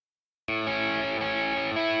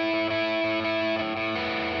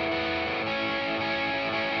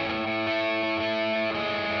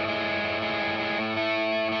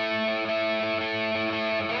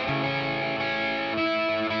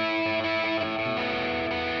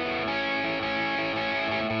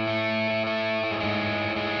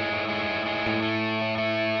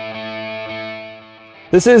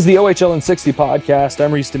This is the OHL in 60 podcast.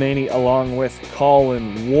 I'm Reese Demaney along with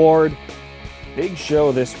Colin Ward. Big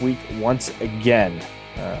show this week once again.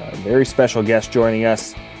 Very special guest joining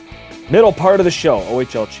us. Middle part of the show,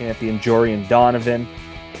 OHL champion Jorian Donovan.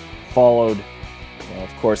 Followed,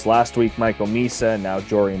 of course, last week Michael Misa, and now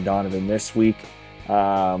Jorian Donovan this week.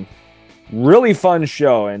 Really fun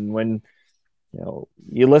show. And when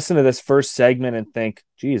you listen to this first segment and think,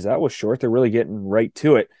 geez, that was short. They're really getting right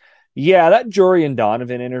to it. Yeah, that Jorian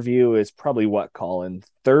Donovan interview is probably what, Colin,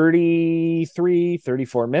 33,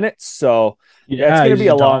 34 minutes. So yeah, it's going to be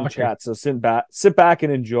a long chat. So sit back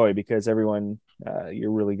and enjoy, because everyone,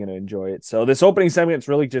 you're really going to enjoy it. So this opening segment is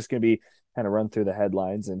really just going to be kind of run through the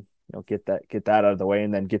headlines and get that out of the way,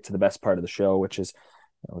 and then get to the best part of the show, which is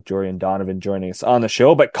Jorian Donovan joining us on the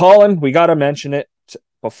show. But Colin, we got to mention it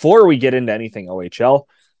before we get into anything OHL.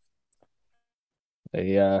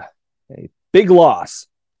 A big loss.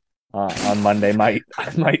 On Monday, I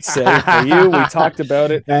might say for you. We talked about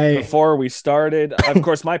it before we started. Of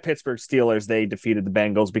course, my Pittsburgh Steelers, they defeated the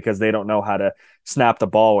Bengals because they don't know how to snap the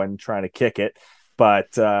ball when trying to kick it. But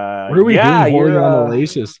what are we doing holding on the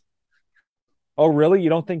laces? Oh, really? You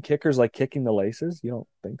don't think kickers like kicking the laces? You don't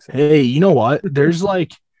think so? Hey, you know what? There's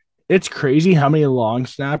it's crazy how many long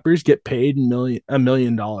snappers get paid $1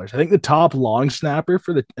 million. I think the top long snapper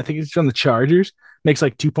I think it's on the Chargers, makes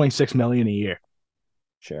like $2.6 million a year.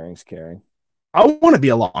 Sharing's caring. I want to be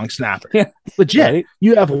a long snapper. Yeah, legit. Right?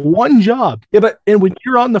 You have one job. Yeah, and when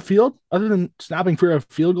you're on the field, other than snapping for a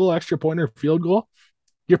field goal, extra point, or field goal,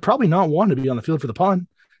 you're probably not wanting to be on the field for the punt.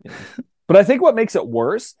 Yeah. But I think what makes it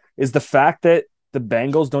worse is the fact that the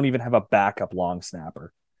Bengals don't even have a backup long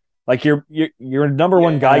snapper. Like your number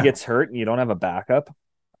one guy gets hurt and you don't have a backup.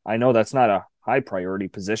 I know that's not a high priority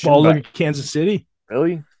position. Well, look at Kansas City.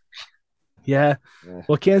 Really? Yeah.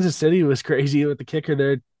 Well, Kansas City was crazy with the kicker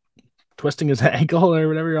there twisting his ankle or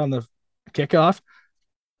whatever on the kickoff.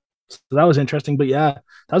 So that was interesting. But yeah,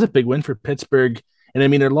 that was a big win for Pittsburgh. And I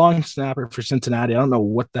mean, their long snapper for Cincinnati, I don't know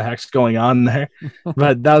what the heck's going on there,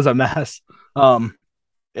 but that was a mess.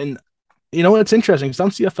 And it's interesting. Some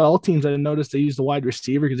CFL teams, I noticed they use the wide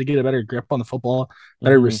receiver because they get a better grip on the football,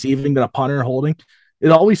 better receiving than a punter holding. It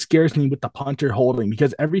always scares me with the punter holding,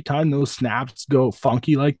 because every time those snaps go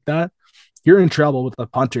funky like that, you're in trouble with the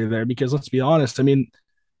punter there, because let's be honest, I mean,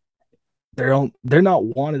 they're not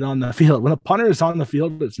wanted on the field. When a punter is on the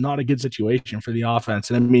field, it's not a good situation for the offense.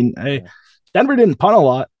 And I mean, Denver didn't punt a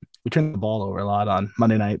lot. We turned the ball over a lot on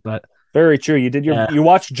Monday night, but very true. You did you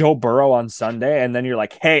watched Joe Burrow on Sunday, and then you're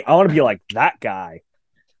like, hey, I want to be like that guy.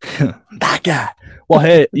 That guy. Well,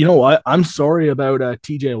 hey, you know what? I'm sorry about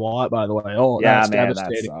TJ Watt, by the way. Oh, yeah, that's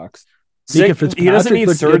devastating. That sucks. He doesn't need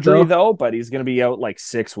surgery though, but he's going to be out like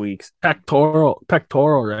 6 weeks. Pectoral,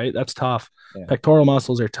 right? That's tough. Yeah. Pectoral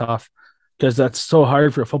muscles are tough because that's so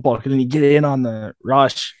hard for a football. Because when you get in on the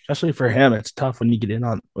rush, especially for him, it's tough when you get in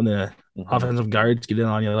on when the offensive guards get in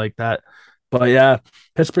on you like that. But yeah,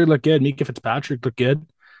 Pittsburgh looked good. Mika Fitzpatrick looked good.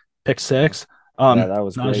 Pick 6. Yeah, that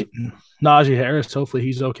was great. Najee Harris, hopefully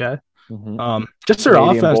he's okay. Just their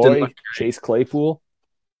Canadian offense didn't look Chase Claypool.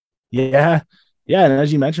 Yeah. Yeah, and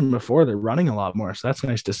as you mentioned before, they're running a lot more, so that's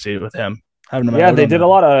nice to see with him. They did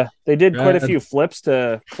quite a few flips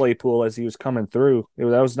to Claypool as he was coming through.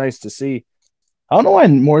 That was nice to see. I don't know why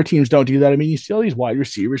more teams don't do that. I mean, you see all these wide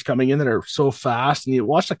receivers coming in that are so fast, and you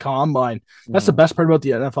watch the combine. That's the best part about the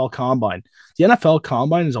NFL combine. The NFL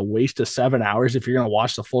combine is a waste of 7 hours if you're going to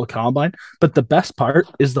watch the full combine, but the best part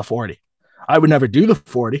is the 40. I would never do the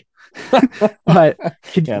 40, but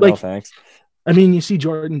no thanks. I mean, you see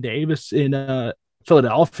Jordan Davis in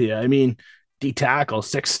Philadelphia. I mean, D tackle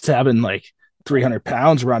 6'7", like 300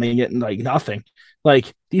 pounds running it and like nothing.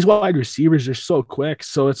 Like these wide receivers are so quick.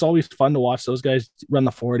 So it's always fun to watch those guys run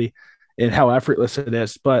the 40 and how effortless it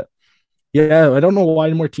is. But yeah, I don't know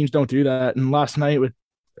why more teams don't do that. And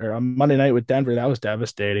on Monday night with Denver, that was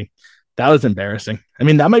devastating. That was embarrassing. I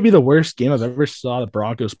mean, that might be the worst game I've ever saw the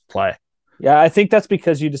Broncos play. Yeah, I think that's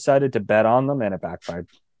because you decided to bet on them and it backfired.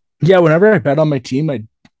 Yeah, whenever I bet on my team,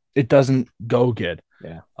 it doesn't go good.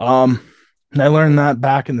 Yeah. And I learned that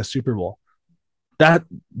back in the Super Bowl. That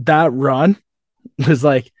run was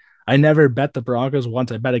like, I never bet the Broncos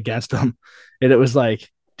once. I bet against them, and it was like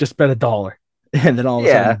just bet $1, and then all of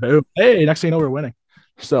a sudden, boom! Hey, next thing you know, we're winning.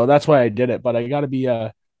 So that's why I did it. But I got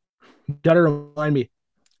to remind me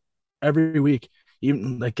every week.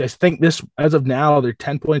 Even like I think this as of now, they're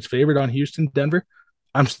 10 points favored on Houston, Denver.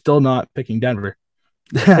 I'm still not picking Denver.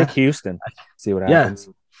 Pick Houston. See what happens.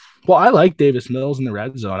 Yeah. Well, I like Davis Mills in the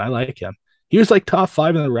red zone. I like him. He was like top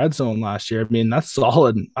 5 in the red zone last year. I mean, that's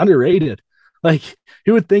solid and underrated. Like,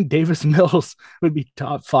 who would think Davis Mills would be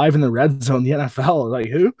top 5 in the red zone in the NFL? Like,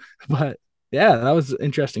 who? But yeah, that was an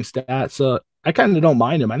interesting stat. So I kind of don't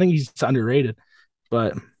mind him. I think he's underrated.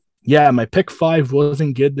 But yeah, my pick 5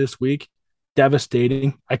 wasn't good this week.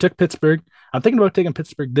 Devastating. I took Pittsburgh. I'm thinking about taking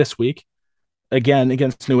Pittsburgh this week again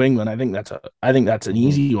against New England. I think that's an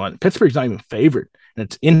easy one. Pittsburgh's not even favored, and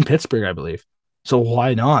it's in Pittsburgh, I believe. So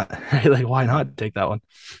why not? Right? Like, why not take that one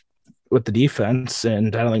with the defense?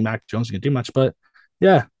 And I don't think Mac Jones can do much, but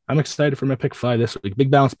yeah, I'm excited for my pick 5 this week.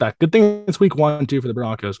 Big bounce back. Good thing it's week 1 too for the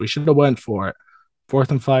Broncos. We should have went for it.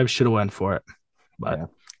 4th and 5 should have went for it, but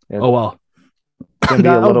oh well. It's going to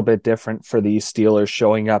be a little bit different for the Steelers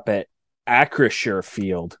showing up at Acrisure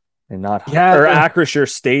Field and not Acrisure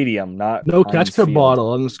Stadium, not no ketchup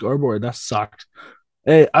bottle on the scoreboard. That sucked.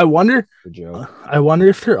 Hey, I wonder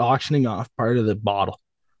if they're auctioning off part of the bottle.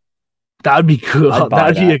 That would be cool.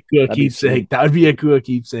 That'd be a cool keepsake. That would be a cool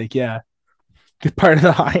keepsake. Yeah, good part of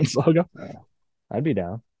the Heinz logo. Yeah. I'd be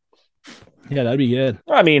down. Yeah, that'd be good.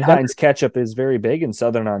 I mean, Heinz ketchup is very big in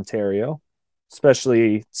Southern Ontario,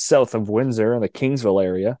 especially south of Windsor in the Kingsville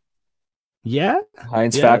area. Yeah,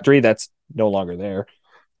 Heinz factory that's no longer there.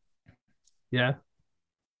 Yeah,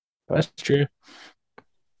 that's true.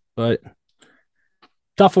 But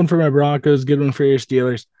tough one for my Broncos, good one for your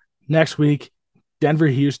Steelers. Next week, Denver,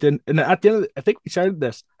 Houston. And at the end, I think we started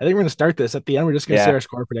this. I think we're going to start this. At the end, we're just going to say our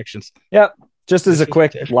score predictions. Yeah, just as a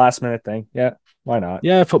quick last-minute thing. Yeah, why not?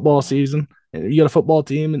 Yeah, football season. You got a football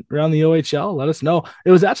team around the OHL? Let us know.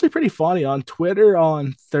 It was actually pretty funny on Twitter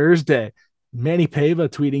on Thursday. Manny Pava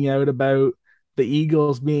tweeting out about the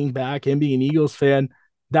Eagles being back, him being an Eagles fan.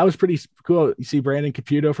 That was pretty cool. You see Brandon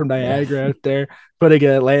Caputo from Niagara out there putting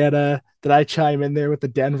Atlanta. Did I chime in there with the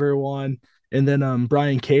Denver one? And then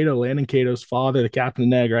Brian Cato, Landon Cato's father, the captain of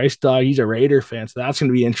Niagara Ice Dog, he's a Raider fan. So that's going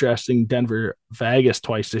to be interesting. Denver, Vegas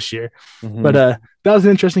twice this year. Mm-hmm. But that was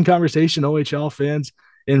an interesting conversation. OHL fans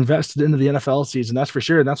invested into the NFL season, that's for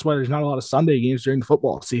sure. And that's why there's not a lot of Sunday games during the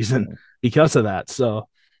football season because of that. So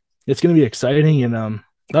it's going to be exciting. And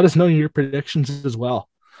let us know your predictions as well.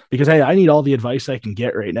 Because, hey, I need all the advice I can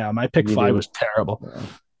get right now. My pick 5 was terrible. Yeah.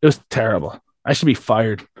 It was terrible. I should be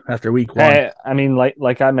fired after week 1. I mean,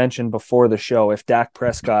 like I mentioned before the show, if Dak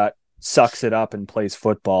Prescott sucks it up and plays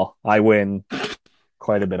football, I win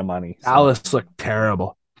quite a bit of money. So. Dallas looked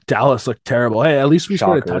terrible. Hey, at least we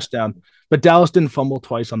scored a touchdown. But Dallas didn't fumble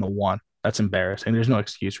twice on the 1. That's embarrassing. There's no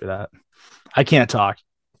excuse for that. I can't talk.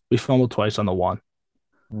 We fumbled twice on the 1.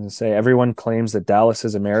 I'm going to say everyone claims that Dallas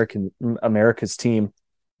is America's team.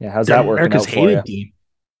 Yeah, how's that working America's out for you? Team.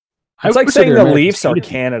 It's like saying the Leafs are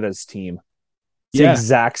Canada's team. It's the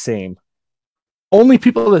exact same. Only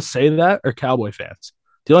people that say that are Cowboy fans.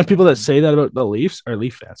 The only people that say that about the Leafs are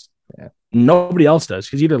Leaf fans. Yeah. Nobody else does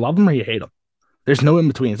because you either love them or you hate them. There's no in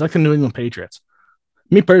between. It's like the New England Patriots.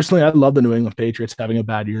 Me personally, I love the New England Patriots having a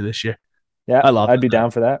bad year this year. Yeah, I'd be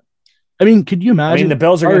down for that. I mean, could you imagine? I mean, the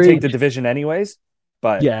Bills are going to take the division anyways,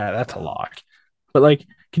 but yeah, that's a lock. But like,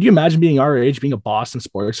 could you imagine being our age, being a Boston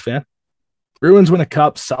sports fan? Bruins win a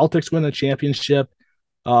cup, Celtics win a championship,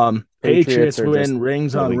 Patriots win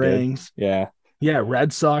rings really on rings. Good. Yeah.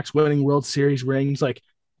 Red Sox winning World Series rings. Like,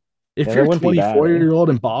 if you're a 24-year-old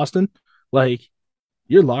in Boston, like,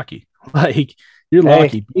 you're lucky. Like, you're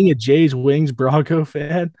lucky. Being a Jays, Wings, Bronco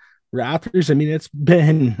fan, Raptors, I mean, it's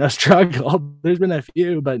been a struggle. There's been a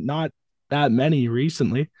few, but not that many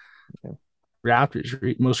recently. Yeah.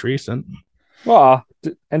 Raptors, most recent. Well,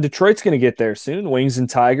 and Detroit's going to get there soon. Wings and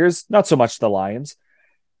Tigers, not so much the Lions.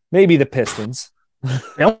 Maybe the Pistons.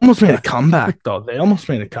 They almost made a comeback, though.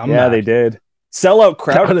 Yeah, they did. Sellout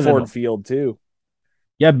crowd at Ford Field, too.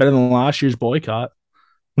 Yeah, better than last year's boycott.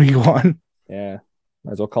 Week 1. Yeah,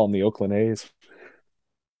 might as well call them the Oakland A's.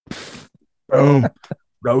 Boom.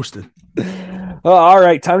 Roasted. All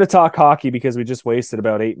right, time to talk hockey because we just wasted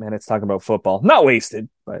about 8 minutes talking about football. Not wasted,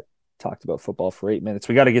 but talked about football for 8 minutes.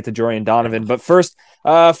 We got to get to Jorian Donovan. But first,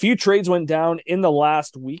 a few trades went down in the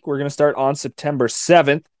last week. We're going to start on September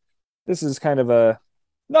 7th. This is kind of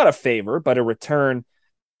not a favor, but a return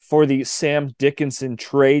for the Sam Dickinson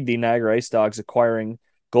trade. The Niagara Ice Dogs acquiring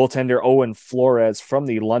goaltender Owen Flores from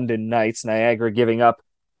the London Knights. Niagara giving up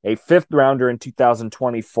a 5th rounder in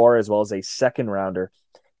 2024, as well as a 2nd rounder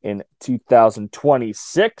in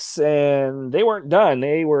 2026, and they weren't done.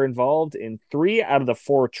 They were involved in 3 out of the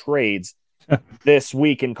 4 trades this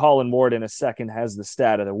week, and Colin Ward in a second has the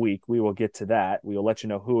stat of the week. We will get to that. We will let you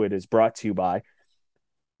know who it is brought to you by.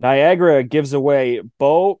 Niagara gives away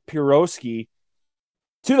Bo Pirowski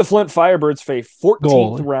to the Flint Firebirds for a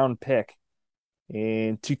 14th round pick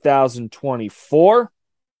in 2024.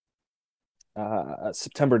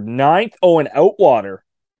 September 9th, Owen Outwater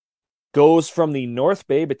goes from the North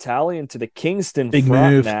Bay Battalion to the Kingston Big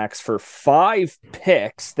move. Frontenacs for 5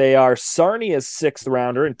 picks. They are Sarnia's 6th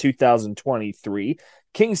rounder in 2023,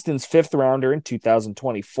 Kingston's 5th rounder in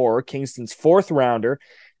 2024, Kingston's 4th rounder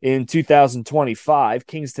in 2025,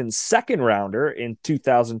 Kingston's 2nd rounder in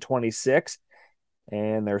 2026,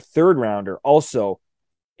 and their 3rd rounder also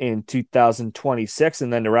in 2026.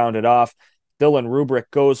 And then to round it off, Dylan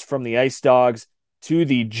Rubrick goes from the Ice Dogs to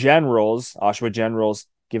the Generals, Oshawa Generals,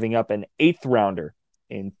 giving up an 8th rounder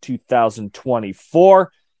in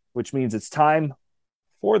 2024, which means it's time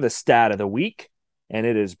for the stat of the week. And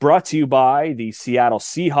it is brought to you by the Seattle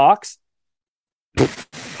Seahawks.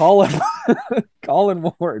 Colin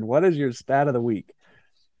Ward, what is your stat of the week?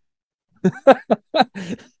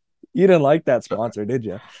 You didn't like that sponsor, did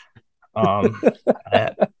you? I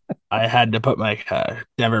had to put my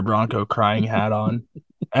Denver Bronco crying hat on.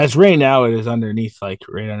 As right now, it is underneath, like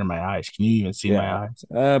right under my eyes. Can you even see my eyes?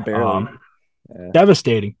 Barely.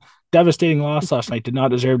 Devastating loss last night. Did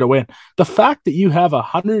not deserve to win. The fact that you have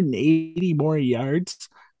 180 more yards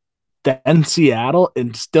than Seattle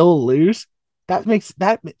and still lose, that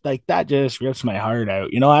just rips my heart out.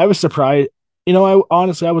 I was surprised.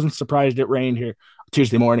 I wasn't surprised it rained here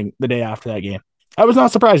Tuesday morning, the day after that game. I was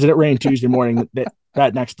not surprised that it rained Tuesday morning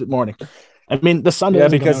that next morning. I mean, the sun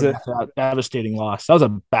doesn't because of that devastating loss. That was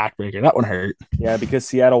a backbreaker. That one hurt. Yeah, because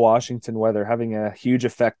Seattle, Washington weather having a huge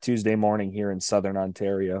effect Tuesday morning here in Southern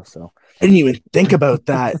Ontario. So I didn't even think about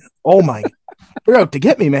that. Oh my, they're out to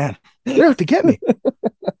get me, man. They're out to get me.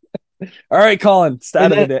 All right, Colin,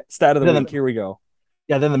 stat of the week. Here we go.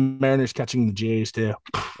 Yeah, then the Mariners catching the Jays too.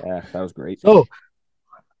 Yeah, that was great. So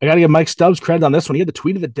I got to give Mike Stubbs credit on this one. He had the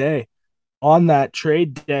tweet of the day on that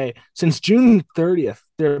trade day. Since June 30th,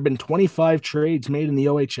 there have been 25 trades made in the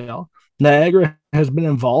OHL. Niagara has been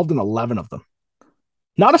involved in 11 of them.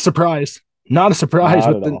 Not a surprise. Not with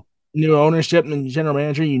the new ownership and general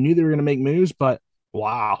manager. You knew they were going to make moves, but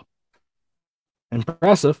wow.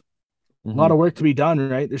 Impressive. A lot of work to be done,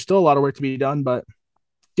 right? There's still a lot of work to be done, but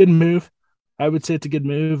good move. I would say it's a good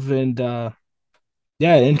move, and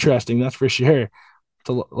interesting. That's for sure. It's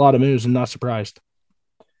a lot of moves, and not surprised.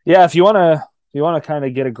 Yeah, if you want to kind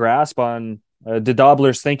of get a grasp on the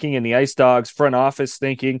Dobblers' thinking and the Ice Dogs front office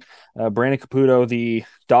thinking, Brandon Caputo, the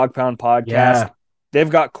Dog Pound podcast, they've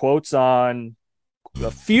got quotes on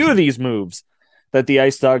a few of these moves that the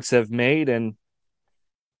Ice Dogs have made, and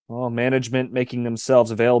management making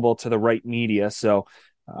themselves available to the right media. So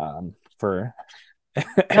for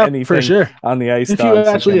anything for sure on the Ice Dogs,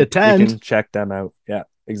 you actually attend, you can check them out. Yeah,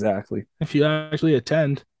 exactly. If you actually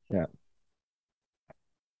attend.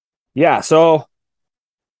 Yeah, so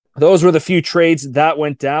those were the few trades that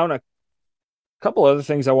went down. A couple other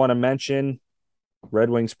things I want to mention. Red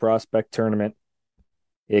Wings prospect tournament.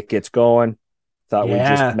 It gets going. Thought we'd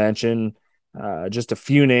just mention just a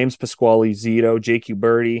few names. Pasquale Zito, JQ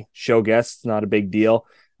Birdie, show guests, not a big deal.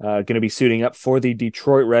 Going to be suiting up for the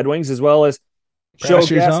Detroit Red Wings, as well as show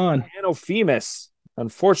guest Ano Femus.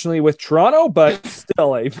 Unfortunately with Toronto, but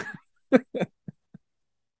still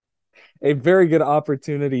a very good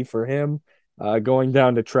opportunity for him going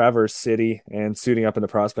down to Traverse City and suiting up in the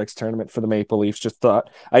prospects tournament for the Maple Leafs. Just thought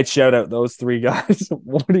I'd shout out those 3 guys.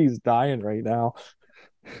 Woody's dying right now.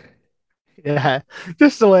 Yeah,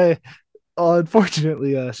 just the way,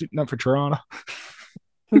 unfortunately, suiting up for Toronto.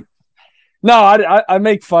 No, I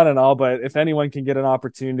make fun and all, but if anyone can get an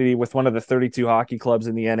opportunity with one of the 32 hockey clubs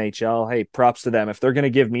in the NHL, hey, props to them. If they're going to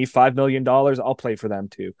give me $5 million, I'll play for them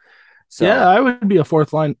too. So, yeah, I would be a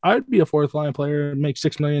fourth line. I'd be a fourth line player and make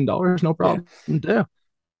 $6 million. No problem. Yeah.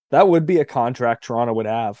 That would be a contract Toronto would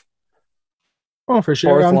have. Oh, for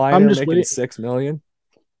sure. I'm just making $6 million.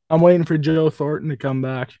 I'm waiting for Joe Thornton to come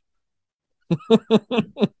back.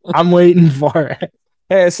 I'm waiting for it.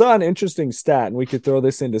 Hey, I saw an interesting stat, and we could throw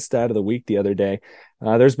this into stat of the week the other day.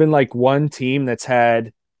 There's been like one team that's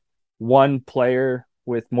had one player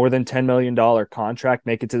with more than $10 million contract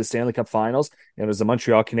make it to the Stanley Cup Finals. And it was the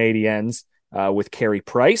Montreal Canadiens with Carey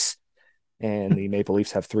Price, and the Maple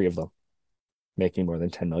Leafs have 3 of them making more than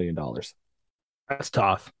 $10 million. That's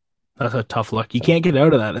tough. That's a tough look. You can't get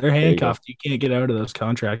out of that. They're handcuffed. You can't get out of those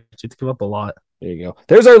contracts. You have to give up a lot. There you go.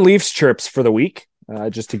 There's our Leafs chirps for the week,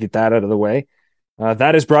 just to get that out of the way.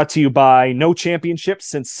 That is brought to you by No Championship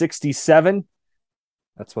since 67.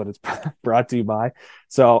 That's what it's brought to you by.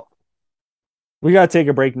 So we got to take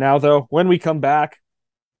a break now, though. When we come back,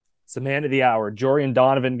 it's the man of the hour. Jorian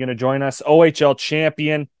Donovan going to join us, OHL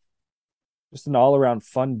champion. Just an all-around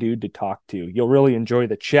fun dude to talk to. You'll really enjoy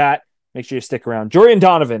the chat. Make sure you stick around. Jorian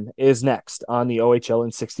Donovan is next on the OHL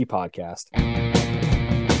in 60 podcast.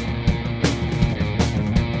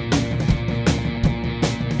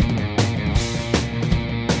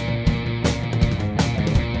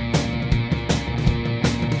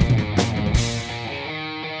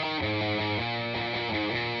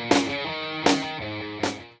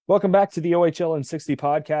 Welcome back to the OHL in 60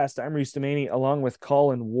 podcast. I'm Reese Domaney along with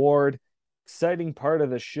Colin Ward. Exciting part of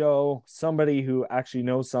the show. Somebody who actually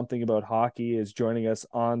knows something about hockey is joining us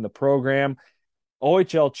on the program.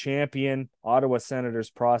 OHL champion, Ottawa Senators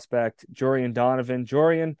prospect, Jorian Donovan.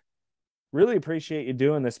 Jorian, really appreciate you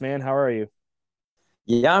doing this, man. How are you?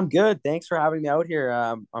 Yeah, I'm good. Thanks for having me out here.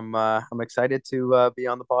 I'm excited to be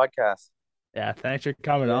on the podcast. Yeah, thanks for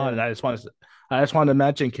coming on. And Yeah. I just wanted to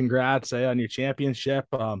mention congrats on your championship.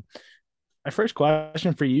 My first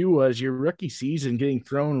question for you was your rookie season getting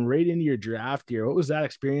thrown right into your draft year. What was that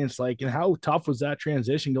experience like, and how tough was that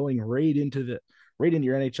transition going right into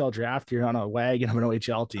your NHL draft year on a wagon of an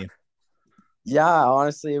OHL team? Yeah,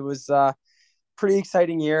 honestly, it was pretty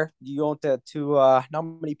exciting year. You don't get to not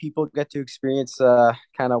many people get to experience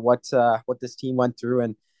kind of what this team went through,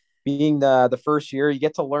 and being the first year, you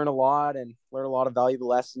get to learn a lot and learn a lot of valuable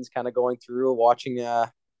lessons. Kind of going through watching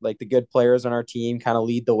like the good players on our team kind of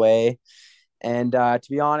lead the way. And to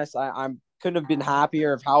be honest, I'm couldn't have been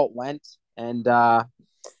happier of how it went. And I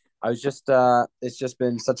was just it's just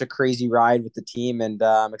been such a crazy ride with the team, and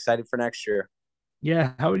I'm excited for next year.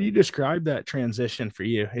 Yeah, how would you describe that transition for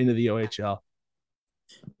you into the OHL?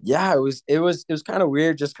 Yeah, it was kind of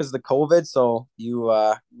weird just because of the COVID. So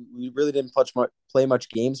we really didn't play much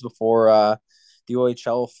games before the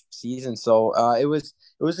OHL season. So it was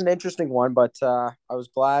an interesting one, but I was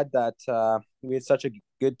glad that we had such a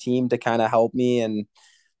good team to kind of help me and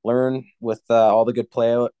learn with all the good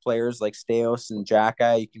players like Steos and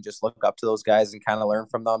Jacka. You can just look up to those guys and kind of learn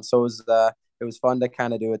from them. So it was fun to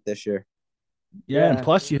kind of do it this year. Yeah, and Yeah.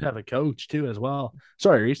 plus you have a coach too as well.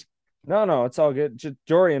 Sorry, Reese. No, it's all good.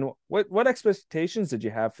 Jorian, what expectations did you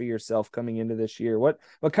have for yourself coming into this year? What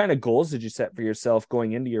kind of goals did you set for yourself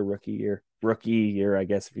going into your rookie year? Rookie year, I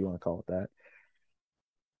guess, if you want to call it that.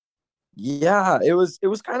 Yeah, it was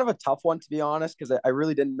kind of a tough one to be honest because I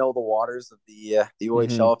really didn't know the waters of the Mm-hmm.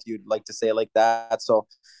 OHL if you'd like to say it like that. So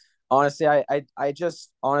honestly, I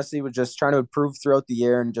just honestly was just trying to improve throughout the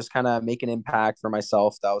year and just kind of make an impact for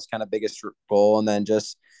myself. That was kind of biggest goal, and then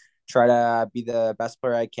just try to be the best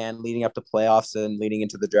player I can leading up to playoffs and leading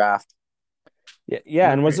into the draft.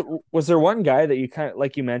 Yeah. And Right. was there one guy that you kind of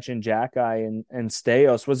like you mentioned, Jack Eye and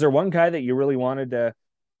Steos? Was there one guy that you really wanted to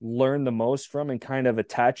learn the most from and kind of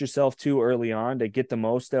attach yourself to early on to get the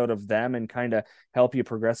most out of them and kind of help you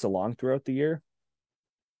progress along throughout the year?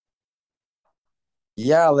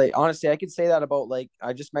 Yeah, like honestly, I could say that about like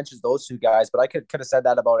I just mentioned those two guys, but I could have said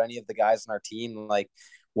that about any of the guys on our team, like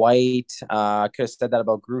White. Could have said that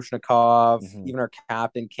about Grushnikov, Mm-hmm. even our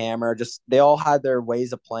captain Cameron. Just they all had their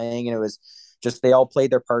ways of playing, and it was just they all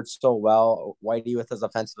played their parts so well. Whitey with his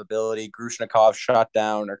offensive ability, Grushnikov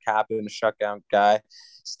shutdown, or captain a shutdown guy,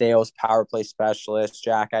 Steos power play specialist,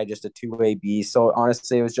 Jack I just a two-way beast. So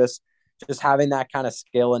honestly, it was just having that kind of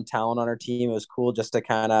skill and talent on our team. It was cool just to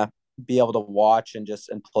kind of be able to watch and just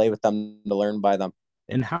and play with them to learn by them.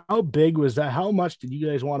 And how big was that? How much did you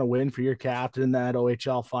guys want to win for your captain in that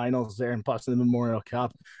OHL finals there and plus in the Memorial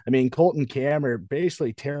Cup? I mean, Colton Cammer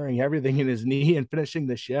basically tearing everything in his knee and finishing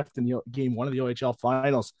the shift in the game one of the OHL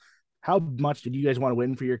finals. How much did you guys want to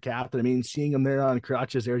win for your captain? I mean, seeing him there on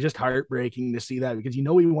crutches, they were just heartbreaking to see that because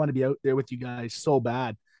we want to be out there with you guys so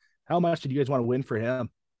bad. How much did you guys want to win for him?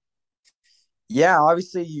 Yeah,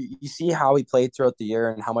 obviously you see how he played throughout the year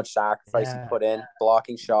and how much sacrifice he Yeah. put in,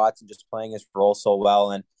 blocking shots and just playing his role so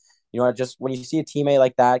well. And just when you see a teammate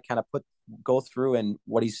like that kind of go through and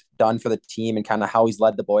what he's done for the team and kind of how he's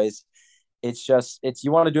led the boys, it's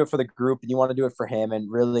you want to do it for the group and you want to do it for him. And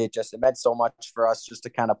really it meant so much for us just to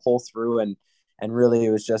kind of pull through and really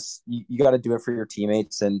it was just you got to do it for your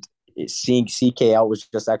teammates and seeing CK out was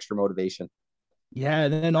just extra motivation. Yeah,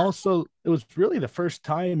 and then also it was really the first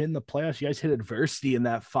time in the playoffs you guys hit adversity in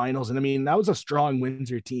that finals, and I mean that was a strong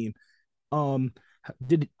Windsor team. Um,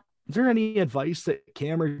 did is there any advice that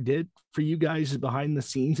Cameron did for you guys behind the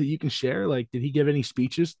scenes that you can share? Like, did he give any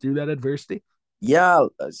speeches through that adversity? Yeah,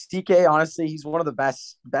 CK. Honestly, he's one of the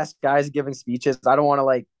best guys giving speeches. I don't want to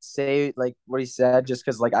like say like what he said just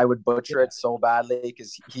because like I would butcher Yeah, it so badly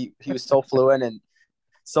because he was so fluent and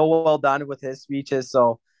so well done with his speeches.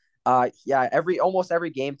 So, yeah, every almost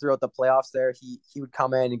every game throughout the playoffs, there he would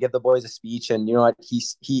come in and give the boys a speech. And you know what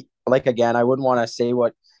he like again, I wouldn't want to say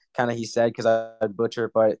what kind of he said because I'd butcher,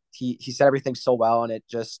 it, but he said everything so well, and it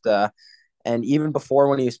just and even before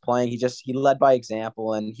when he was playing, he led by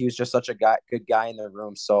example, and he was just such a good guy in the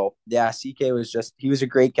room. So yeah, CK was just he was a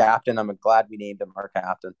great captain. I'm glad we named him our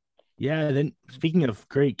captain. yeah. Then speaking of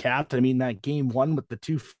great captain, I mean that game one with the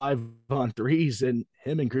 2 5-on-3s and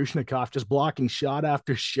him and Grushnikov just blocking shot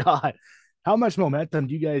after shot. How much momentum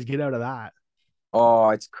do you guys get out of that? Oh,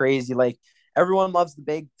 it's crazy. Like everyone loves the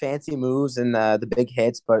big fancy moves and the big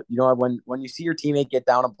hits, but you know what, when you see your teammate get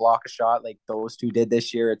down and block a shot like those two did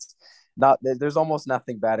this year, it's not there's almost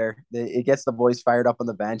nothing better. It gets the boys fired up on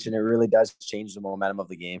the bench, and it really does change the momentum of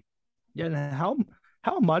the game. Yeah, and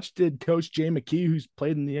how much did Coach Jay McKee, who's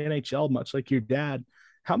played in the NHL, much like your dad,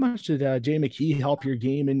 how much did Jay McKee help your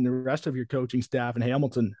game and the rest of your coaching staff in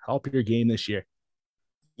Hamilton help your game this year?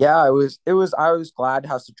 Yeah, it was I was glad to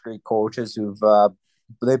have such great coaches who've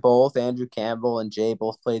they both, Andrew Campbell and Jay,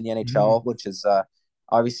 both played in the NHL, which is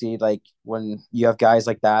obviously, like, when you have guys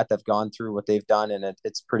like that that've gone through what they've done, and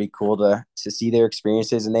it's pretty cool to see their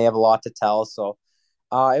experiences, and they have a lot to tell. So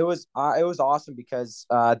it was awesome because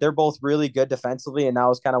they're both really good defensively, and that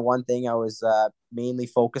was kind of one thing I was mainly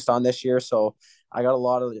focused on this year. So I got a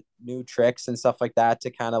lot of new tricks and stuff like that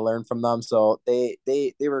to kind of learn from them. So they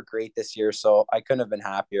were great this year. So I couldn't have been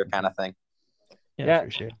happier, kind of thing. Yeah, Yeah,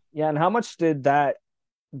 for sure. yeah. And how much did that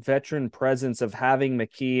veteran presence of having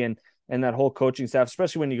McKee and that whole coaching staff,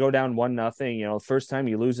 especially when you go down 1-0, first time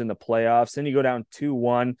you lose in the playoffs, then you go down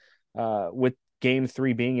 2-1 with game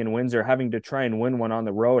 3 being in Windsor, having to try and win one on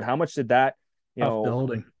the road. How much did that, Tough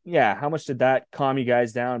building. yeah, how much did that calm you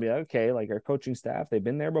guys down and be like, okay, like our coaching staff, they've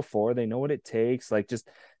been there before, they know what it takes. Like, just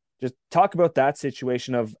talk about that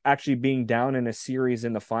situation of actually being down in a series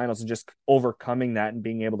in the finals and just overcoming that and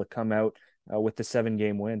being able to come out with the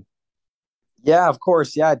 7-game win. Yeah, of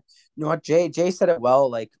course. Yeah. You know what? Jay said it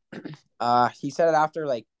well. Like, he said it after,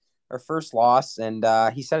 like, our first loss, and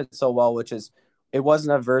he said it so well, which is, it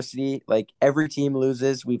wasn't adversity. Like, every team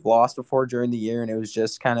loses. We've lost before during the year, and it was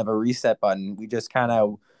just kind of a reset button. We just kind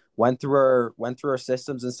of went through our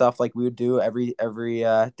systems and stuff like we would do every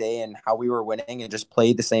day, and how we were winning, and just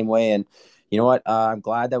played the same way. And you know what? I'm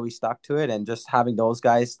glad that we stuck to it, and just having those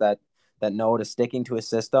guys that know to sticking to a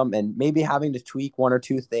system, and maybe having to tweak one or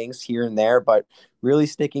two things here and there, but really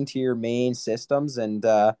sticking to your main systems, and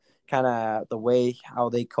kind of the way how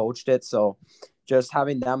they coached it. So just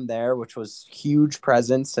having them there, which was huge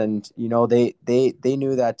presence, and they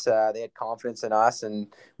knew that they had confidence in us, and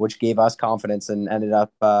which gave us confidence, and ended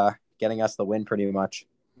up getting us the win pretty much.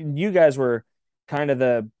 You guys were kind of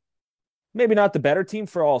the maybe not the better team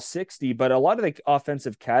for all 60, but a lot of the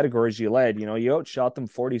offensive categories you led. You outshot them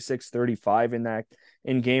 46-35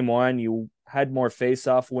 in game 1. You had more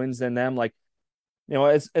face-off wins than them. Like,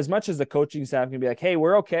 as much as the coaching staff can be like, hey,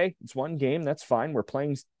 we're okay, it's one game, that's fine, we're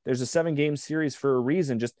playing, there's a 7-game series for a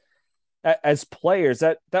reason. Just as players,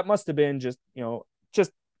 that must have been just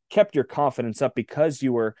kept your confidence up, because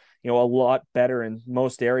you were a lot better in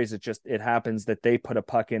most areas. It happens that they put a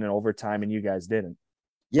puck in overtime and you guys didn't.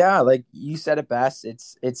 Yeah, like you said it best.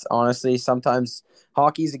 It's honestly, sometimes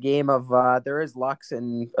hockey's a game of there is lucks,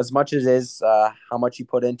 and as much as it is how much you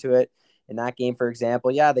put into it. In that game, for example,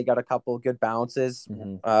 yeah, they got a couple of good bounces,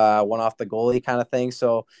 one off the goalie kind of thing.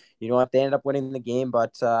 So you know what, they ended up winning the game,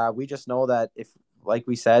 but we just know that if, like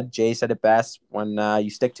we said, Jay said it best, when you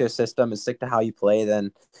stick to a system and stick to how you play,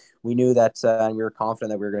 then we knew that, and we were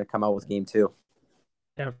confident that we were going to come out with game 2.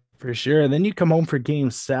 Yeah, for sure. And then you come home for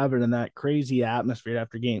game 7 and that crazy atmosphere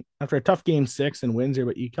after a tough game 6 in Windsor,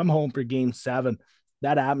 but you come home for game 7,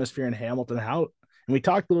 that atmosphere in Hamilton. And we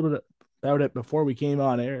talked a little bit about it before we came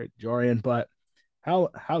on air, Jorian, but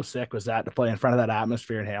how sick was that to play in front of that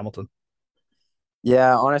atmosphere in Hamilton?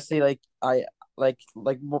 Yeah, honestly,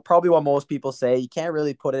 probably what most people say, you can't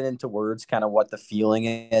really put it into words, kind of what the feeling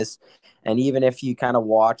is. And even if you kind of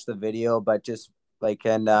watch the video, but just like,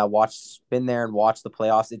 and been there and watch the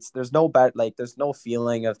playoffs, there's no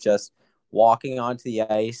feeling of just walking onto the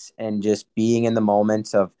ice and just being in the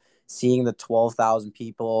moment of seeing the 12,000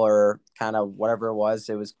 people, or kind of whatever it was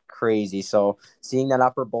crazy. So seeing that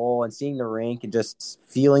upper bowl and seeing the rink and just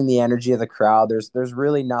feeling the energy of the crowd, there's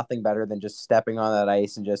really nothing better than just stepping on that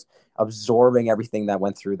ice and just absorbing everything that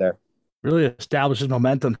went through there. Really establishes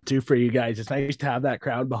momentum too for you guys. It's nice to have that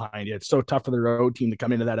crowd behind you. It's so tough for the road team to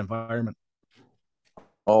come into that environment.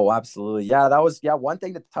 Oh, absolutely. Yeah, that was, one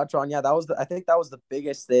thing to touch on. Yeah, I think that was the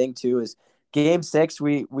biggest thing too, is game 6,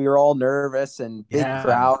 we were all nervous and big Yeah,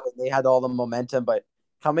 crowd, and they had all the momentum, but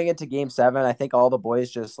coming into game 7, I think all the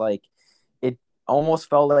boys just, like, it almost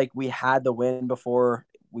felt like we had the win before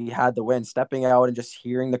we had the win, stepping out and just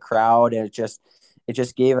hearing the crowd, and it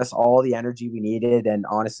just gave us all the energy we needed. And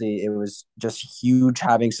honestly, it was just huge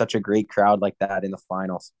having such a great crowd like that in the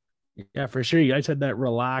finals. yeah, for sure. You guys had that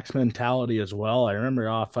relaxed mentality as well. I remember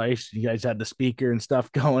off ice, you guys had the speaker and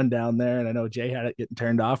stuff going down there. And I know Jay had it getting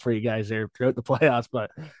turned off for you guys there throughout the playoffs.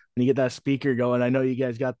 But when you get that speaker going, I know you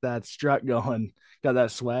guys got that strut going, got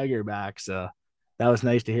that swagger back. So that was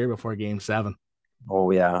nice to hear before game 7.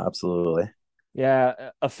 Oh yeah, absolutely.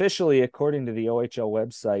 Yeah, officially, according to the OHL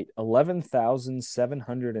website,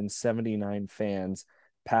 11,779 fans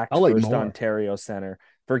packed I like First more. Ontario Center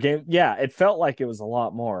for game. Yeah, it felt like it was a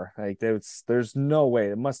lot more. Like there's no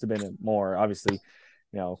way. It must have been more. Obviously,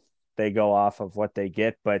 they go off of what they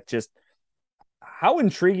get, but just how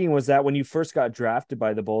intriguing was that when you first got drafted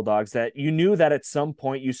by the Bulldogs that you knew that at some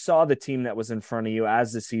point you saw the team that was in front of you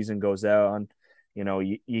as the season goes on.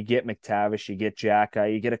 You get McTavish, you get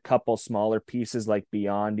Jacka, you get a couple smaller pieces like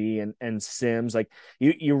Biondi and Sims. Like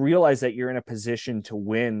you realize that you're in a position to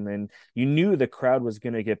win, and you knew the crowd was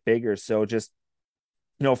going to get bigger. So just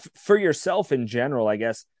for yourself in general, I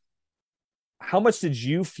guess, how much did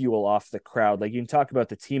you fuel off the crowd? Like you can talk about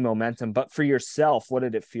the team momentum, but for yourself, what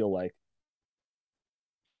did it feel like?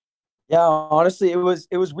 Yeah, honestly, it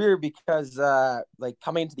was weird because like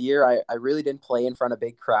coming into the year, I really didn't play in front of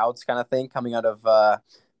big crowds kind of thing coming out of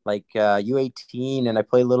U18, and I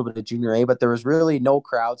played a little bit of junior A, but there was really no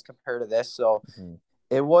crowds compared to this. So Mhm.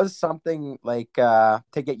 it was something like to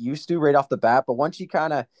get used to right off the bat. But once you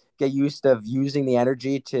kind of get used to using the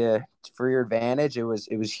energy for your advantage, it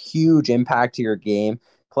was huge impact to your game.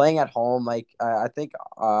 Playing at home, like I think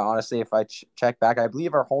honestly, if I check back, I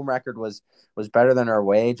believe our home record was better than our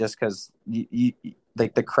away, just because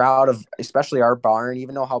like the crowd of especially our barn,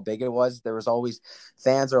 even though how big it was, there was always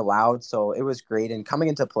fans are loud, so it was great. And coming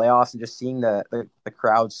into playoffs and just seeing the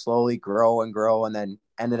crowd slowly grow, and then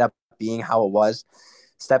ended up being how it was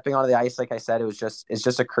stepping onto the ice, like I said, it's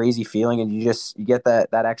just a crazy feeling, and you get that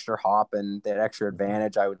extra hop and that extra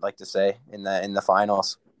advantage. I would like to say in the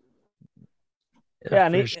finals. Yeah,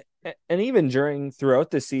 Yeah, for sure. and even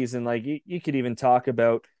throughout the season, like you could even talk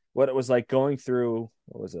about what it was like going through.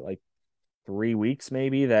 What was it like 3 weeks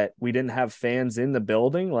maybe that we didn't have fans in the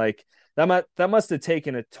building? Like that must have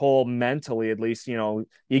taken a toll mentally. At least you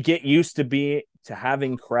get used to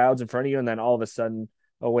having crowds in front of you, and then all of a sudden,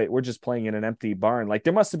 oh wait, we're just playing in an empty barn. Like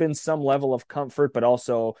there must have been some level of comfort, but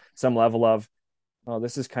also some level of, oh,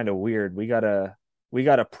 this is kind of weird. We got a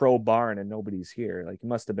pro barn and nobody's here. Like it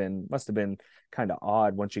must have been kind of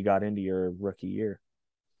odd once you got into your rookie year.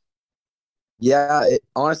 Yeah,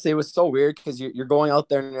 honestly, it was so weird because you're going out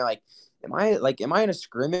there and you're like, am I in a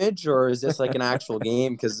scrimmage or is this like an actual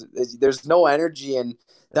game? Because there's no energy, and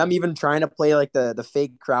them even trying to play like the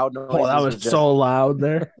fake crowd Oh, that noises was was just, so loud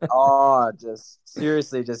there. oh, just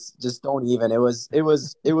seriously, just don't even. It was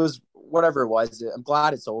whatever it was. I'm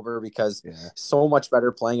glad it's over because Yeah. so much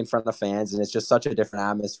better playing in front of fans, and it's just such a different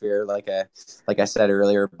atmosphere. Like I said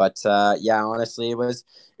earlier, but yeah, honestly, it was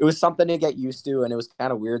something to get used to, and it was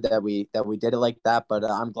kind of weird that we did it like that. But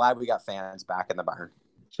I'm glad we got fans back in the barn.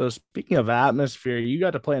 So speaking of atmosphere, you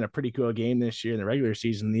got to play in a pretty cool game this year in the regular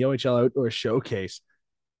season, the OHL Outdoor Showcase.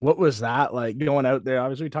 What was that like going out there?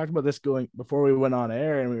 Obviously, we talked about this going before we went on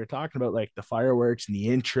air, and we were talking about like the fireworks and the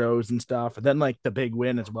intros and stuff, and then like the big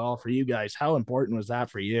win as well for you guys. How important was that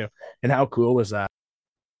for you, and how cool was that?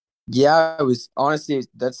 Yeah, it was honestly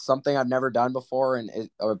that's something I've never done before, and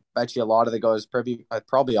I bet you a lot of the guys,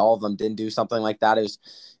 probably all of them, didn't do something like that.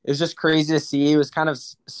 It was just crazy to see. It was kind of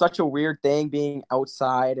such a weird thing being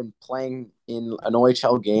outside and playing in an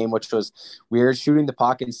OHL game, which was weird. Shooting the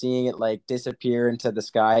puck and seeing it like disappear into the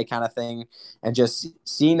sky, kind of thing, and just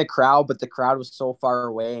seeing the crowd, but the crowd was so far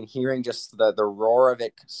away, and hearing just the roar of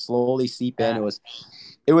it slowly seep in. It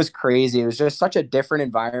Yeah, was crazy. It was just such a different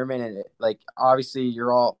environment, and like obviously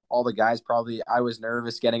you're all the guys probably. I was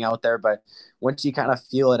nervous getting out there, but once you kind of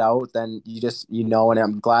feel it out, then and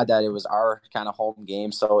I'm glad that it was our kind of home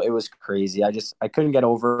game. So it was crazy. I couldn't get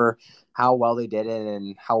over how well they did it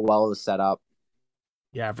and how well it was set up.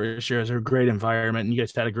 yeah, for sure. It was a great environment, and you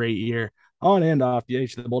guys had a great year on and off the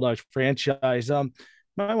ice of the Bulldogs franchise.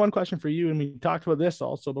 My one question for you, and we talked about this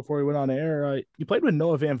also before we went on air. You played with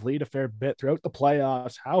Noah Van Vliet a fair bit throughout the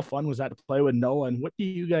playoffs. How fun was that to play with Noah, and what do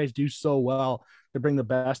you guys do so well to bring the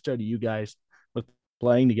best out of you guys with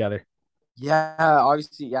playing together? Yeah,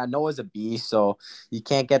 obviously, yeah, Noah's a beast, so you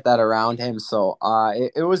can't get that around him. So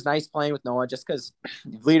it was nice playing with Noah just because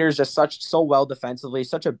Leader's just so well defensively,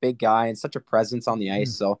 such a big guy and such a presence on the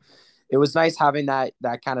ice. So it was nice having that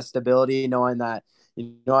kind of stability, knowing that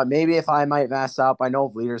what, maybe if I might mess up, I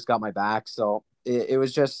know Leader's got my back. So it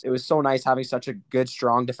was so nice having such a good,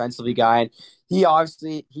 strong defensively guy. And he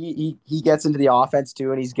obviously he gets into the offense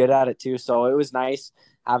too, and he's good at it too. So it was nice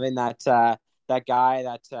having that guy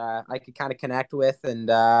that I could kind of connect with, and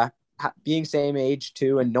being same age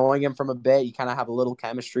too, and knowing him from a bit, you kind of have a little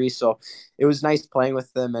chemistry. So it was nice playing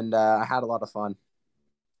with them, and I had a lot of fun.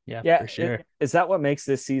 Yeah, Yeah, for sure. is that what makes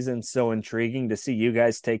this season so intriguing to see you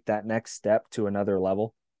guys take that next step to another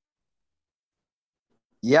level?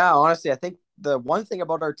 Yeah, honestly, I think the one thing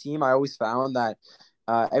about our team, I always found that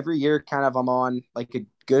every year, kind of, I'm on like a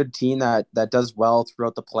good team that does well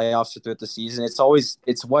throughout the playoffs or throughout the season.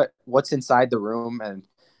 It's what's inside the room, and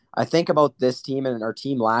I think about this team and our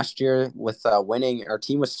team last year with winning. Our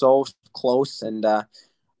team was so close, and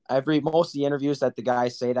most of the interviews that the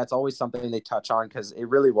guys say, that's always something they touch on, because it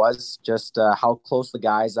really was just how close the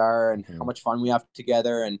guys are and how much fun we have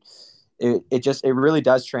together. And it really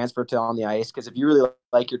does transfer to on the ice, because if you really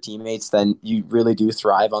like your teammates, then you really do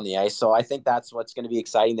thrive on the ice. So I think that's what's going to be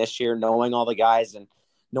exciting this year, knowing all the guys and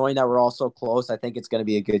knowing that we're all so close. I think it's going to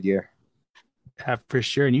be a good year. Yeah, for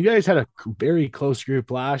sure. And you guys had a very close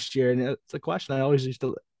group last year. And it's a question I always used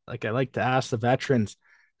to like. I like to ask the veterans,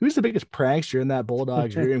 who's the biggest prankster in that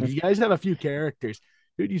Bulldogs room? Because you guys have a few characters.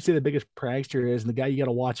 Who do you say the biggest prankster is, and the guy you got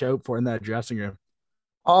to watch out for in that dressing room?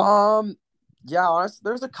 Yeah, honestly,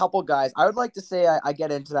 there's a couple guys. I would like to say I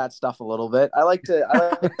get into that stuff a little bit. I like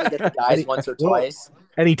to get the guys once or twice.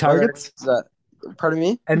 Any targets? Pardon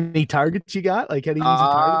me? Any targets you got? Like any easy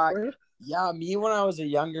targets for you? Yeah, me when I was a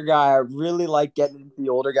younger guy, I really liked getting into the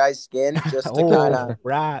older guy's skin just to kind of.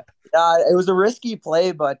 Rat. Yeah, it was a risky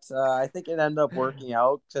play, but I think it ended up working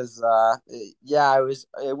out, because it was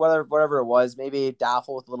whatever it was, maybe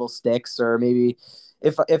daffle with little sticks, or maybe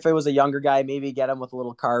if it was a younger guy, maybe get him with a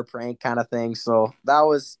little car prank kind of thing. So that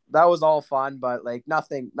was all fun, but like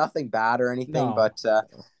nothing bad or anything. No. But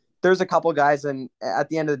there's a couple guys, and at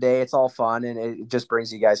the end of the day, it's all fun, and it just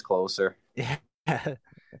brings you guys closer. Yeah,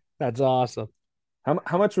 that's awesome.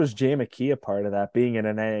 How much was Jay McKee a part of that, being in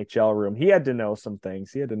an NHL room? He had to know some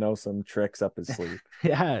things. He had to know some tricks up his sleeve.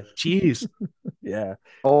 Yeah, jeez. Yeah.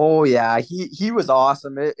 Oh yeah, he was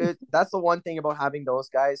awesome. That's the one thing about having those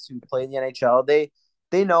guys who play in the NHL.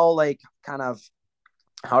 They know, like, kind of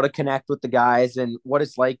how to connect with the guys and what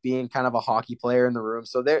it's like being kind of a hockey player in the room.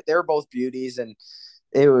 So they're both beauties, and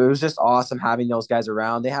it was just awesome having those guys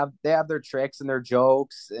around. They have their tricks and their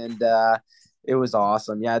jokes, and it was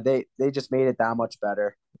awesome. Yeah, they just made it that much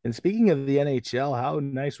better. And speaking of the NHL, how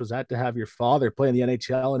nice was that to have your father play in the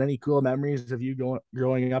NHL? And any cool memories of you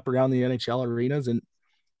growing up around the NHL arenas, and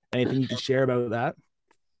anything you can share about that?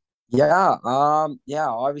 Yeah, yeah,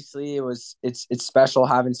 obviously it's special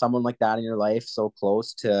having someone like that in your life, so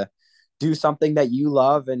close to do something that you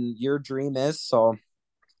love and your dream is. So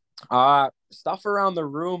stuff around the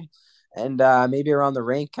room and maybe around the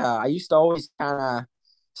rink. I used to always kind of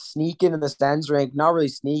sneak into the Sens rink, not really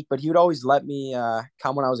sneak, but he would always let me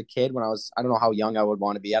come when I was a kid. I don't know how young I would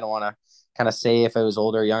want to be. I don't want to kind of say if it was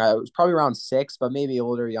older or young. I was probably around 6, but maybe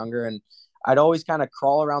older or younger. And I'd always kind of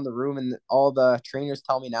crawl around the room, and all the trainers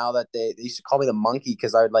tell me now that they used to call me the monkey,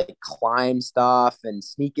 because I would like climb stuff and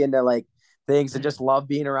sneak into like things and just love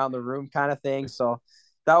being around the room kind of thing. So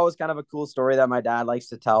that was kind of a cool story that my dad likes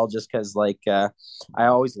to tell, just because like I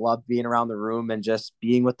always loved being around the room and just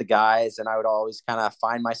being with the guys, and I would always kind of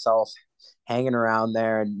find myself hanging around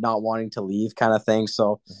there and not wanting to leave kind of thing.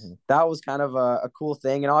 So that was kind of a cool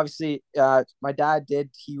thing. And obviously my dad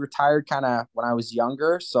he retired kind of when I was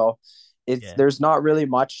younger. So there's not really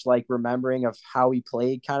much like remembering of how he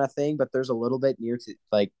played kind of thing, but there's a little bit near to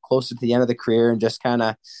like closer to the end of the career, and just kind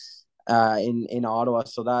of in Ottawa.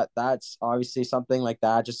 So that's obviously something like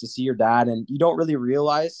that, just to see your dad, and you don't really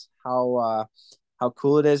realize how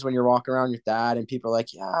cool it is when you're walking around your dad and people are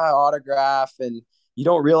like, yeah, autograph, and you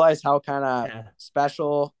don't realize how kind of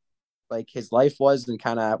special like his life was and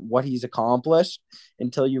kind of what he's accomplished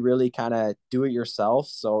until you really kind of do it yourself.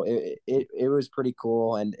 So it was pretty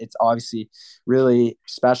cool, and it's obviously really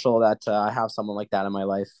special that I have someone like that in my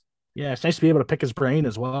life. Yeah, it's nice to be able to pick his brain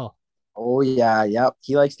as well. Oh yeah, yep.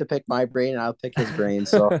 He likes to pick my brain, and I'll pick his brain.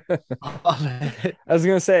 So I was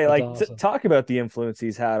gonna say, like, awesome. Talk about the influence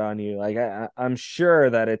he's had on you. Like, I'm sure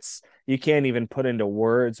that you can't even put into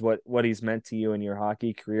words what he's meant to you in your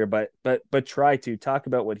hockey career. But try to talk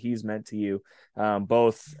about what he's meant to you,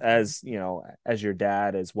 both as as your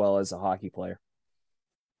dad as well as a hockey player.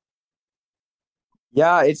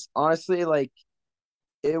 Yeah, it's honestly like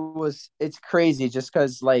it's crazy, just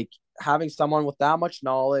because like having someone with that much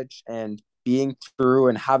knowledge and being through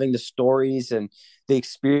and having the stories and the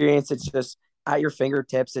experience, it's just at your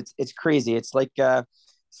fingertips. It's crazy. It's like a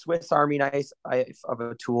Swiss Army knife of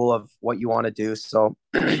a tool of what you want to do. So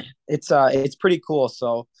it's pretty cool.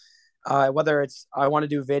 So whether it's I want to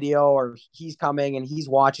do video, or he's coming and he's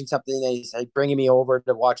watching something and he's like bringing me over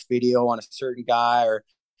to watch video on a certain guy, or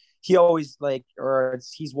he always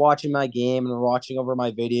he's watching my game and watching over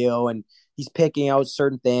my video, and he's picking out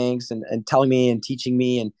certain things and telling me and teaching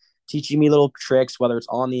me little tricks, whether it's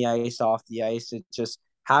on the ice, off the ice. It's just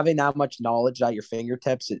having that much knowledge at your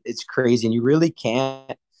fingertips. It's crazy. And you really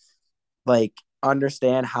can't like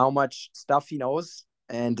understand how much stuff he knows.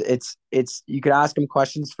 And it's you could ask him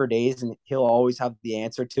questions for days and he'll always have the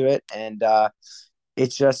answer to it. And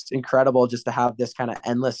it's just incredible just to have this kind of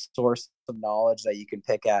endless source of knowledge that you can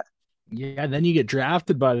pick at. Yeah, then you get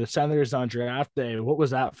drafted by the Senators on draft day. What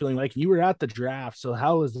was that feeling like? You were at the draft, so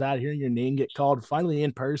how was that hearing your name get called finally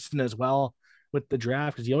in person as well with the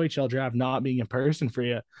draft? Because the OHL draft not being in person for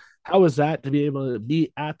you, how was that to be able to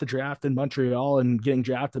be at the draft in Montreal and getting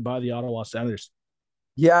drafted by the Ottawa Senators?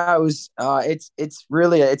 Yeah, it was it's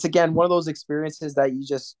really it's again one of those experiences that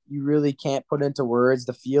you really can't put into words.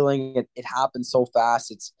 The feeling it happens so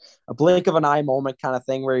fast. It's a blink of an eye moment kind of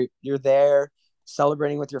thing where you're there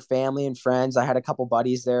celebrating with your family and friends. I had a couple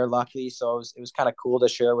buddies there, luckily, so it was kind of cool to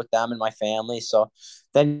share with them and my family. So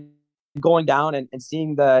then going down and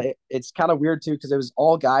seeing it's kind of weird too because it was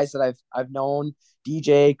all guys that I've known.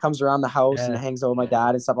 DJ comes around the house and Yeah, hangs out with my dad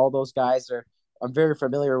and stuff. All those guys are I'm very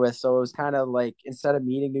familiar with. So it was kind of like instead of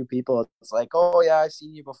meeting new people, it's like, oh yeah, I've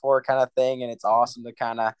seen you before kind of thing. And it's awesome to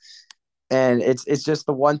kind of and it's just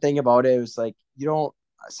the one thing about it, it was like you don't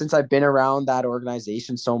since I've been around that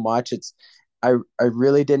organization so much, I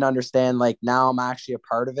really didn't understand like now I'm actually a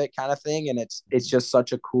part of it kind of thing. And it's just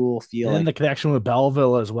such a cool and then feeling. the connection with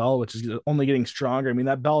Belleville as well, which is only getting stronger. I mean,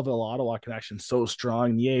 that Belleville Ottawa connection is so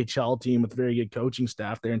strong. The AHL team with very good coaching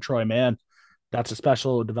staff there in Troy, man, that's a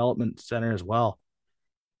special development center as well.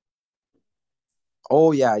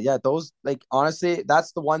 Oh yeah, yeah. Those like honestly,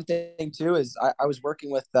 that's the one thing too is I was working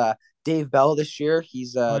with Dave Bell this year.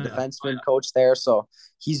 He's Oh, a yeah. defenseman coach there, so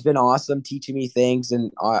he's been awesome teaching me things.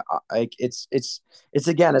 And like it's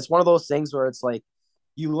again, it's one of those things where it's like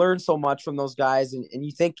you learn so much from those guys, and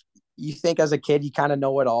you think as a kid you kind of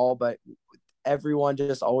know it all, but everyone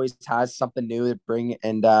just always has something new to bring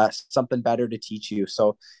and something better to teach you.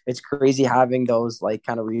 So it's crazy having those like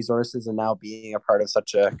kind of resources and now being a part of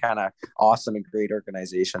such a kind of awesome and great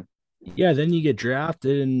organization. Yeah, then you get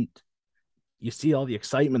drafted and you see all the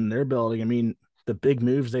excitement they're building. I mean, the big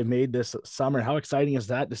moves they've made this summer. How exciting is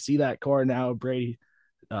that to see that core now? Brady,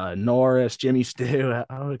 Norris, Jimmy Stew.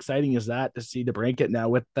 How exciting is that to see the Brinket now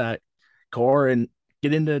with that core and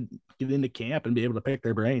get into get into camp and be able to pick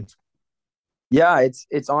their brains? Yeah,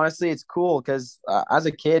 it's honestly it's cool because as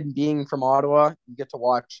a kid being from Ottawa, you get to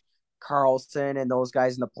watch Carlson and those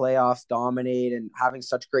guys in the playoffs dominate and having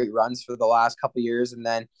such great runs for the last couple of years, and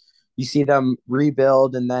then you see them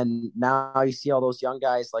rebuild, and then now you see all those young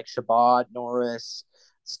guys like Shabbat, Norris,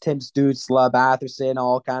 Tim Stützle, Batherson,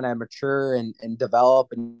 all kind of mature and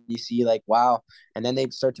develop, and you see like wow, and then they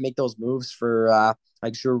start to make those moves for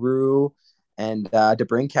like Giroux and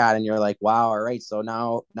DeBrincat, and you're like, wow, all right, so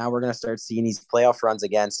now we're gonna start seeing these playoff runs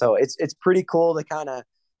again. So it's pretty cool to kind of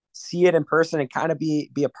see it in person and kind of be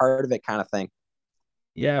a part of it, kind of thing.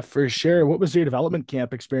 Yeah, for sure. What was your development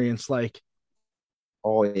camp experience like?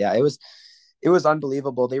 Oh yeah, it was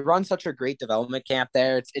unbelievable. They run such a great development camp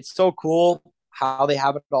there. It's so cool how they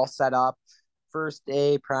have it all set up. First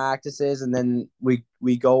day practices, and then we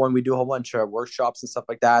go and we do a whole bunch of workshops and stuff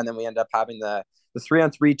like that, and then we end up having the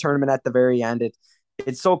 3-on-3 tournament at the very end.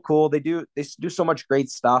 It's so cool. They do so much great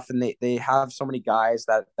stuff, and they have so many guys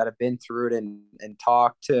that have been through it and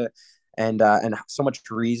talk to, and so much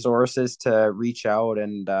resources to reach out.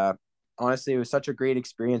 And honestly, it was such a great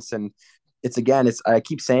experience. And it's again, it's I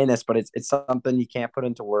keep saying this, but it's something you can't put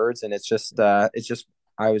into words, and it's just I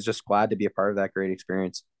was just glad to be a part of that great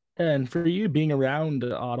experience. And for you being around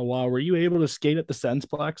Ottawa, were you able to skate at the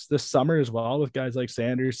Sensplex this summer as well with guys like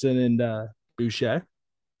Sanderson and Boucher?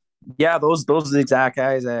 Yeah, those are the exact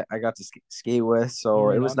guys I got to skate with. Oh, So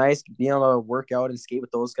it right was on. nice being able to work out and skate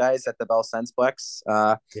with those guys at the Bell Sensplex.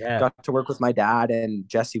 Yeah. Got to work with my dad and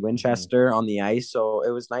Jesse Mhm. Winchester on the ice. So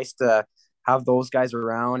it was nice to have those guys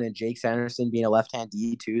around, and Jake Sanderson being a left-hand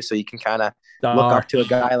D too. So you can kind of look Star. up to a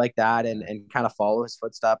guy like that and kind of follow his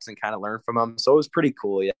footsteps and kind of learn from him. So it was pretty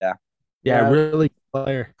cool. Yeah. Yeah, Yeah. really good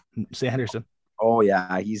player. Sanderson. Oh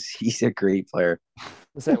yeah, he's a great player.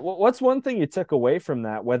 What's one thing you took away from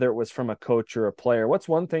that, whether it was from a coach or a player? What's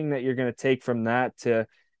one thing that you're going to take from that to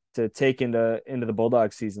take into the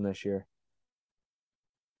Bulldog season this year?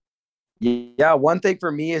 Yeah, one thing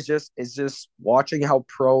for me is just watching how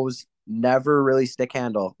pros never really stick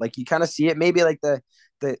handle. Like you kind of see it maybe like the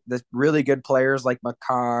really good players like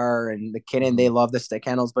Makar and McKinnon, they Mhm. love the stick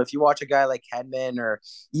handles. But if you watch a guy like Hedman or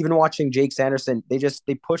even watching Jake Sanderson,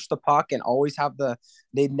 they push the puck and always have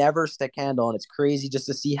they never stick handle. And it's crazy just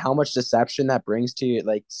to see how much deception that brings to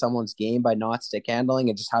like someone's game by not stick handling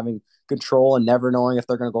and just having control and never knowing if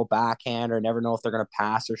they're going to go backhand or never know if they're going to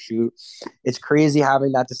pass or shoot. It's crazy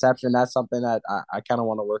having that deception. That's something that I kind of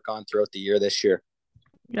want to work on throughout the year this year.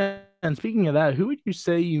 Yeah. And speaking of that, who would you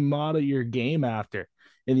say you model your game after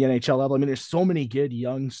in the NHL level? I mean, there's so many good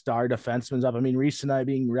young star defensemen up. I mean, recent I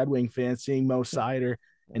being Red Wing fan, seeing Mo Sider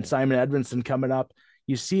and Simon Edvinsson coming up.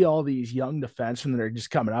 You see all these young defensemen that are just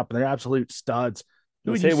coming up and they're absolute studs.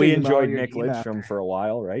 Who I would you say say we you model enjoyed your Nick game Lidstrom after? for a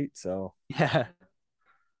while, right? So Yeah.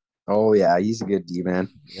 Oh yeah, he's a good D man.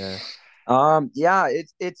 yeah. Yeah,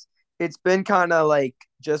 it's been kind of like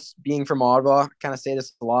just being from Ottawa. I kind of say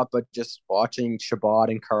this a lot, but just watching Shabbat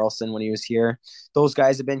and Carlson when he was here, those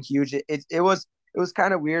guys have been huge. It was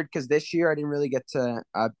kind of weird because this year I didn't really get to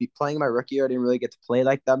be playing my rookie year. I didn't really get to play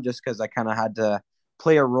like them just because I kind of had to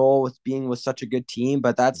play a role with being with such a good team.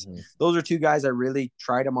 But Mhm. those are two guys I really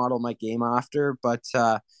try to model my game after. But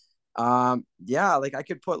yeah, like I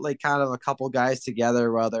could put like kind of a couple guys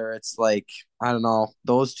together, whether it's like, I don't know,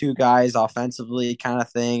 those two guys offensively kind of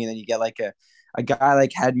thing, and then you get like a guy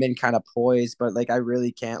like Hedman kind of poised, but like I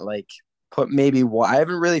really can't like put maybe what I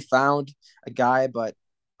haven't really found a guy, but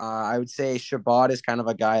I would say Shabbat is kind of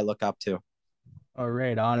a guy I look up to. Oh,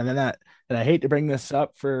 right on. And I hate to bring this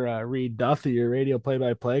up for Reed Duffy, your radio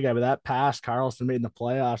play-by-play guy, but that pass Carlson made in the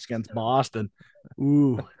playoffs against Boston,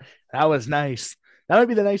 ooh, that was nice. That would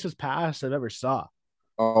be the nicest pass I've ever saw.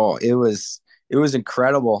 Oh, it was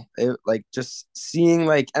incredible. It like just seeing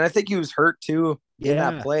like, and I think he was hurt too in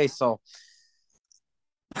that Yeah, play. So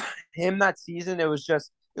him that season, it was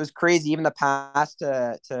crazy. Even the pass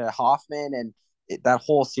to Hoffman and that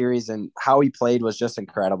whole series and how he played was just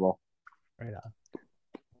incredible. right on.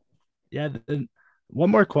 Yeah. Then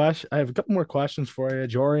one more question. I have a couple more questions for you,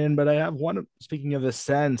 Jorian, but I have one. Speaking of the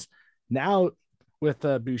Sens, now with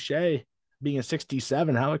Boucher being a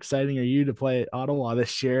 67, how exciting are you to play Ottawa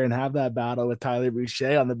this year and have that battle with Tyler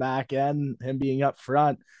Boucher on the back end, him being up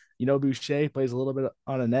front? You know, Boucher plays a little bit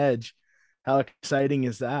on an edge. How exciting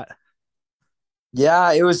is that?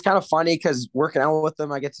 Yeah, it was kind of funny because working out with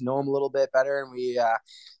him, I get to know him a little bit better, and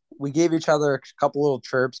we gave each other a couple little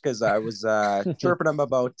chirps because I was chirping him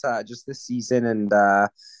about just this season and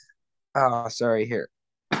oh, sorry here.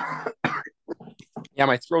 Yeah,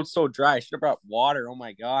 my throat's so dry. I should have brought water. Oh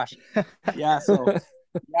my gosh. Yeah, so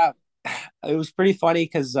yeah, it was pretty funny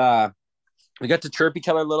because we got to chirp each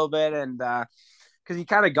other a little bit, and because he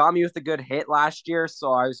kind of got me with a good hit last year,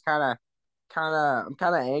 so I was I'm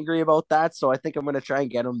kind of angry about that. So I think I'm gonna try and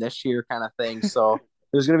get him this year, kind of thing. So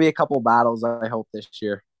there's gonna be a couple battles I hope this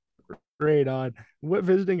year. Great on. What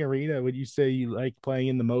visiting arena would you say you like playing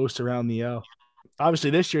in the most around the O?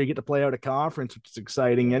 Obviously, this year you get to play out a conference, which is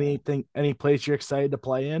exciting. Yeah. Any place you're excited to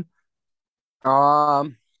play in?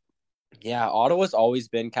 Um, yeah, Ottawa's always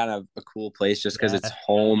been kind of a cool place just because Yeah, it's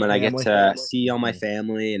home and I get family. to see all my Mhm.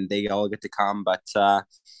 family and they all get to come. But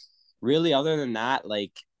really, other than that,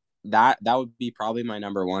 like that would be probably my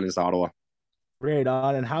number one is Ottawa. Great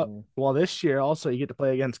on. And how Mhm. well this year also you get to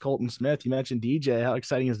play against Colton Smith. You mentioned DJ. How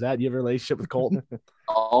exciting is that? Do you have a relationship with Colton?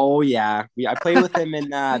 Oh yeah, I played with him in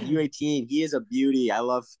the U18. He is a beauty. I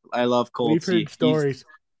love We've Colts. heard stories.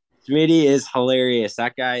 Smitty is hilarious.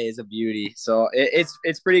 That guy is a beauty. So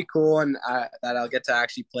it's pretty cool, and that I'll get to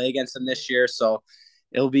actually play against him this year. So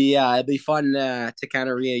it'll be fun to kind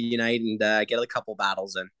of reunite and get a couple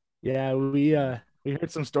battles in. Yeah, we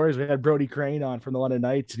heard some stories. We had Brody Crane on from the London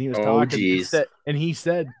Knights, and he was Oh talking and geez. he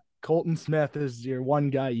said Colton Smith is your one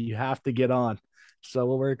guy you have to get on. So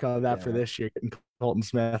we'll work on that for Yeah. this year, getting Colton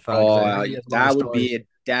Smith on because I Oh, heard he has a lot of that would be stories. a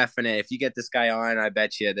definite. If you get this guy on, I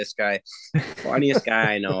bet you this guy, funniest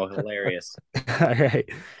guy I know, hilarious. All right.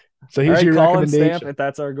 So All here's right, your Colin, stamp recommendation. it.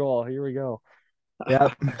 That's our goal. Here we go.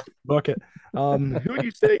 Yep, book it. Who would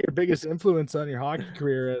you say your biggest influence on your hockey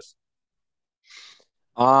career is?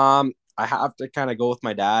 I have to kind of go with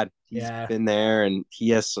my dad. He's Yeah, been there, and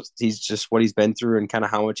he's just what he's been through, and kind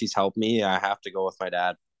of how much he's helped me. I have to go with my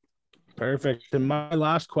dad. perfect. And my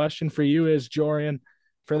last question for you is, Jorian,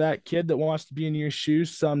 for that kid that wants to be in your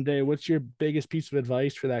shoes someday, what's your biggest piece of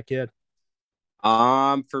advice for that kid?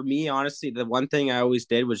 For me, honestly, the one thing I always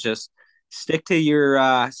did was just stick to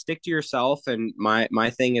yourself. And my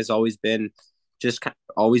thing has always been just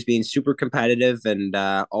always being super competitive and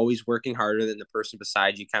always working harder than the person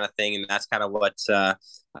beside you, kind of thing. And that's kind of what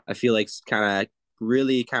I feel like kind of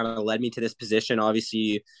really kind of led me to this position.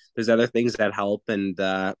 Obviously, there's other things that help and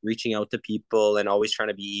reaching out to people and always trying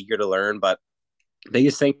to be eager to learn. But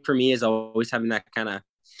biggest thing for me is always having that kind of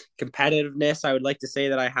competitiveness. I would like to say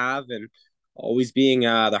that I have, and always being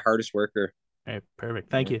the hardest worker. Hey,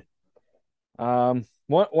 perfect. Thank you.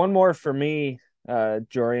 One more for me,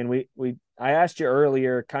 Jorian. We I asked you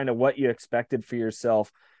earlier kind of what you expected for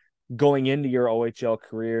yourself going into your OHL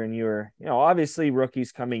career, and you were, obviously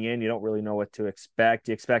rookies coming in, you don't really know what to expect.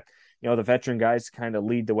 You expect, the veteran guys to kind of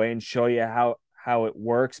lead the way and show you how it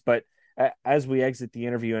works. But as we exit the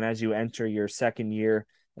interview and as you enter your second year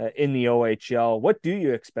in the OHL, what do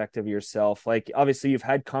you expect of yourself? Like, obviously, you've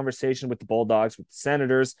had conversation with the Bulldogs, with the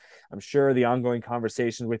Senators. I'm sure the ongoing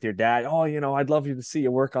conversations with your dad. Oh, I'd love you to see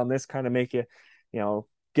you work on this, kind of make you,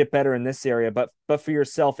 get better in this area. But for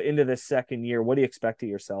yourself into this second year, what do you expect of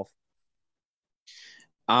yourself?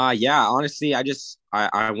 Yeah, honestly,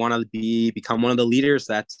 I want to become one of the leaders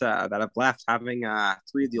that have left, having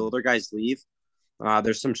three of the older guys leave.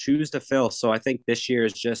 There's some shoes to fill. So I think this year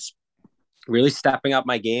is just really stepping up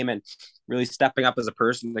my game and really stepping up as a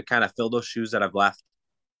person to kind of fill those shoes that I've left.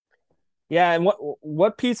 Yeah, and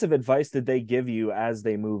what piece of advice did they give you as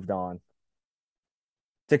they moved on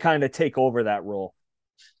to kind of take over that role?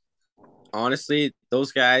 Honestly,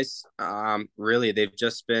 those guys, really, they've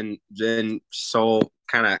just been so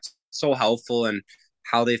kind of so helpful in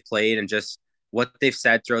how they've played and just what they've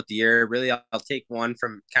said throughout the year. Really, I'll take one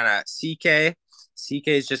from kind of CK. CK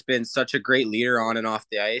has just been such a great leader on and off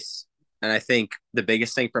the ice, and I think the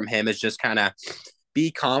biggest thing from him is just kind of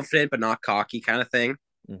be confident but not cocky kind of thing.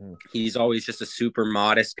 Mm-hmm. He's always just a super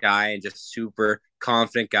modest guy and just super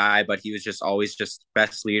confident guy, but he was just always just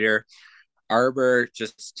best leader. Arbor,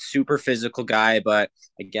 just super physical guy, but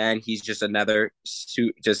again, he's just another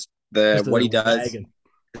just the Just what a he does. wagon.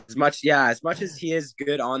 As much as he is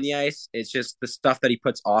good on the ice, it's just the stuff that he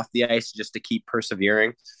puts off the ice just to keep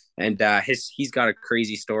persevering. And he's got a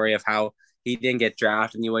crazy story of how he didn't get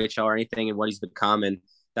drafted in the UHL or anything, and what he's become. And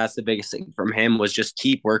that's the biggest thing from him was just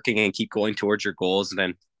keep working and keep going towards your goals. And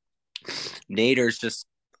then Nader's just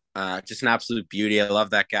an absolute beauty. I love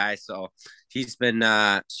that guy. So he's been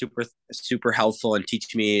super helpful in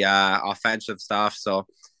teaching me offensive stuff. So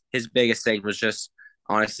his biggest thing was just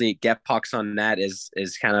honestly get pucks on net is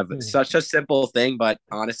kind of such a simple thing, but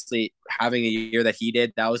honestly having a year that he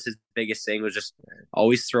did, that was his biggest thing, was just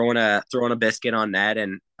always throwing a biscuit on net,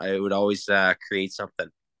 and it would always create something.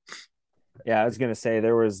 Yeah, I was going to say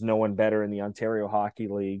there was no one better in the Ontario Hockey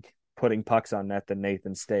League putting pucks on net than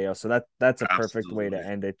Nathan Steo. So that's a perfect way to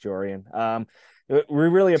end it, Jorian. We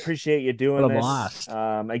really appreciate you doing this.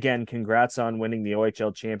 Again, congrats on winning the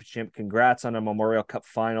OHL championship. Congrats on a Memorial Cup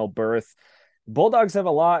final berth. Bulldogs have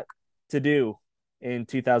a lot to do in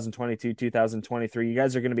 2022, 2023. You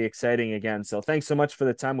guys are going to be exciting again. So thanks so much for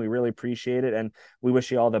the time. We really appreciate it. And we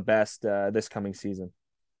wish you all the best this coming season.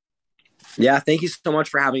 Yeah, thank you so much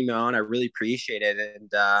for having me on. I really appreciate it.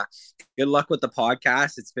 And good luck with the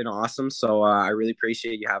podcast. It's been awesome. So I really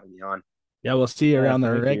appreciate you having me on. Yeah, we'll see you around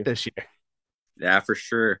the rink this year. Yeah, for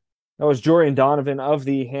sure. That was Jorian Donovan of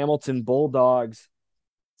the Hamilton Bulldogs.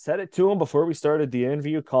 Said it to him before we started the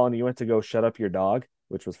interview. Colin, you went to go shut up your dog,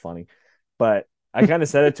 which was funny. But I kind of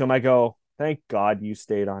said it to him. I go, thank God you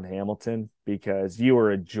stayed on Hamilton, because you were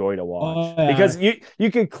a joy to watch. Oh, yeah. Because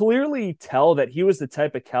you could clearly tell that he was the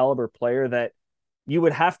type of caliber player that you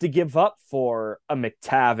would have to give up for a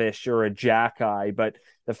McTavish or a Jackeye. But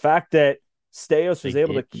the fact that Staios was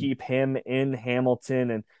able to keep him in Hamilton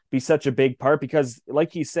and be such a big part, because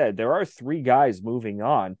like he said, there are three guys moving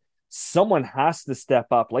on. Someone has to step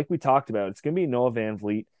up. Like we talked about, it's going to be Noah Van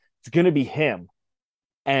Vliet. It's going to be him.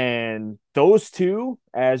 And those two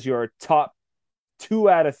as your top 2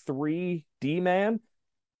 out of 3 D-man,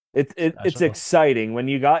 it's exciting when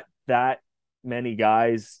you got that many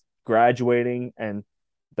guys graduating, and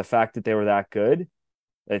the fact that they were that good,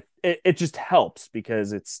 it just helps,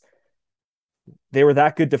 because they were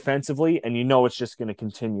that good defensively, and it's just going to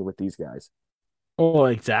continue with these guys. Oh,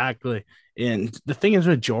 exactly. And the thing is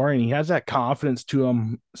with Jorian, he has that confidence to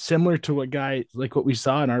him, similar to what we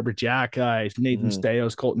saw in Arbor Jack, Nathan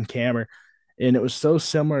Staios, Colton Kammer. And it was so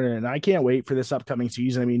similar. And I can't wait for this upcoming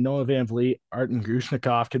season. I mean, Noah Van Vliet, Artem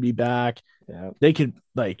Grushnikov could be back. Yeah. They could,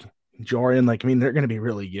 Jorian, they're going to be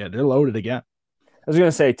really good. They're loaded again. I was going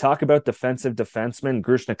to say, talk about defensive defenseman.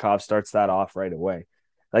 Grushnikov starts that off right away.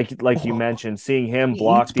 Like you mentioned, seeing him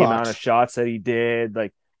block the amount of shots that he did,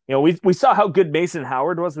 we saw how good Mason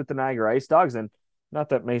Howard was with the Niagara Ice Dogs, and not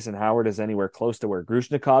that Mason Howard is anywhere close to where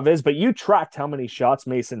Grushnikov is, but you tracked how many shots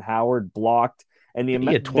Mason Howard blocked and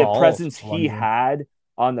the presence he had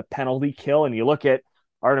on the penalty kill. And you look at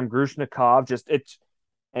Artem Grushnikov,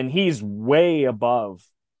 and he's way above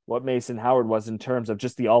what Mason Howard was in terms of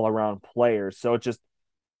just the all-around players. So it just,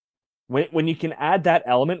 when you can add that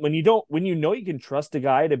element, when you can trust a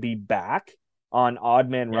guy to be back on odd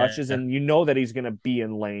man rushes, and that he's going to be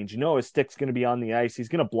in lanes, his stick's going to be on the ice, he's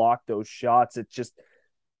going to block those shots.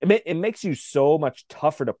 It makes you so much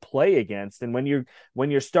tougher to play against. And when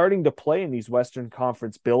you're starting to play in these Western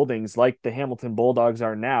Conference buildings like the Hamilton Bulldogs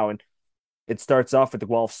are now, and it starts off with the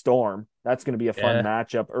Guelph Storm, that's going to be a fun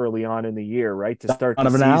matchup early on in the year, right? To start the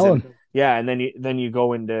season. Yeah, and then you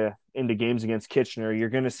go into games against Kitchener. You're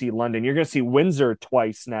going to see London. You're going to see Windsor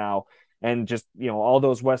twice now, and just all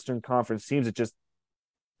those Western Conference teams.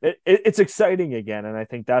 It's exciting again, and I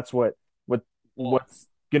think that's what's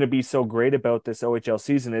going to be so great about this OHL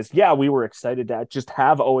season is, yeah, we were excited to just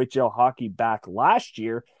have OHL hockey back last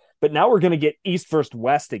year, but now we're going to get East versus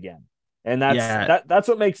West again, and that's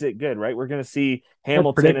what makes it good, right? We're going to see more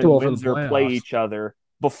Hamilton and predictable for the Windsor play playoffs. each other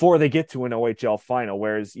before they get to an OHL final,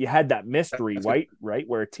 whereas you had that mystery, right,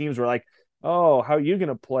 where teams were like, oh, how are you going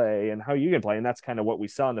to play and how are you going to play? And that's kind of what we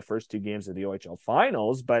saw in the first two games of the OHL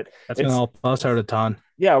finals. But That's going to help us out a ton.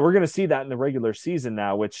 Yeah, we're going to see that in the regular season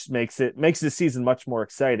now, which makes the season much more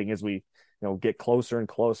exciting as we get closer and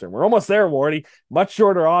closer. And we're almost there, Wardy. Much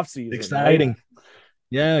shorter off season. Exciting. Right?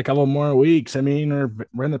 Yeah, a couple more weeks. I mean,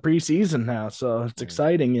 we're in the preseason now, so it's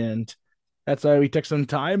exciting, and that's why we took some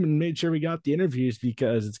time and made sure we got the interviews,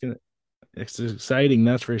 because it's exciting,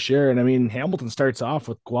 that's for sure. And I mean, Hamilton starts off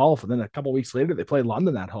with Guelph, and then a couple weeks later they play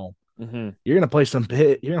London at home. Mm-hmm. You're gonna play some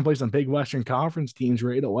big Western Conference teams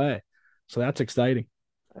right away, so that's exciting.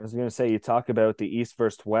 I was gonna say, you talk about the East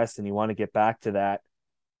versus West, and you want to get back to that.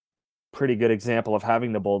 Pretty good example of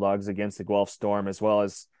having the Bulldogs against the Guelph Storm, as well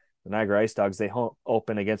as the Niagara Ice Dogs. They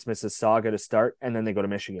open against Mississauga to start, and then they go to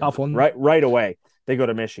Michigan. Tough one. Right away. They go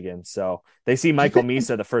to Michigan, so they see Michael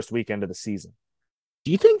Misa the first weekend of the season.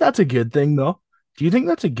 Do you think that's a good thing, though? Do you think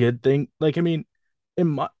that's a good thing? Like, I mean,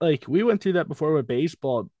 we went through that before with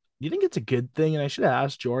baseball. Do you think it's a good thing? And I should have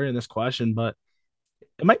asked Jorian this question, but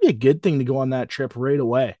it might be a good thing to go on that trip right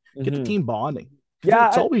away. Get the team bonding. Yeah,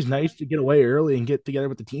 it's always nice to get away early and get together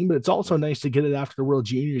with the team, but it's also nice to get it after the World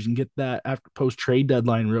Juniors and get that after post-trade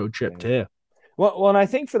deadline road trip too. Well, and I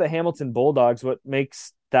think for the Hamilton Bulldogs, what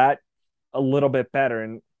makes that a little bit better,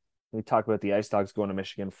 and we talk about the Ice Dogs going to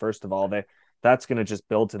Michigan, first of all, that's going to just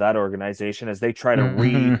build to that organization as they try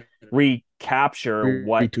to recapture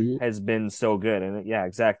what has been so good. And yeah,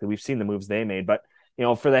 exactly. We've seen the moves they made, but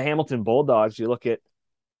for the Hamilton Bulldogs, you look at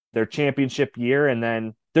their championship year, and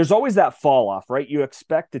then there's always that fall off, right? You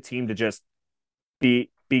expect the team to just be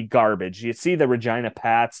garbage. You see the Regina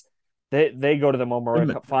Pats, they go to the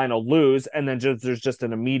Memorial Cup final, lose, and then there's just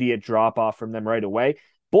an immediate drop off from them right away.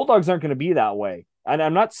 Bulldogs aren't going to be that way. And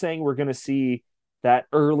I'm not saying we're going to see that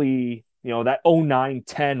early, that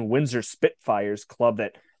 09-10 Windsor Spitfires club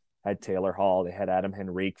that had Taylor Hall, they had Adam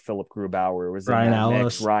Henrique, Philip Grubauer, was Ryan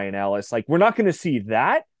Ellis. Ryan Ellis. Like, we're not going to see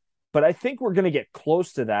that, but I think we're going to get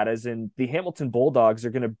close to that, as in the Hamilton Bulldogs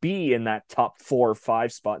are going to be in that top 4 or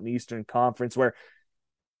 5 spot in the Eastern Conference, where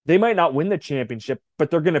they might not win the championship, but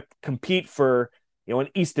they're going to compete for, an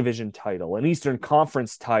East Division title, an Eastern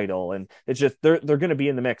Conference title. And it's just, they're going to be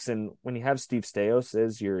in the mix. And when you have Steve Stais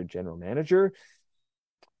as your general manager,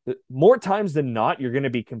 more times than not, you're going to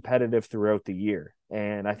be competitive throughout the year.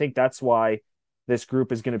 And I think that's why this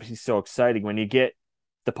group is going to be so exciting when you get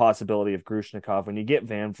the possibility of Grushnikov, when you get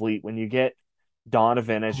Van Vliet, when you get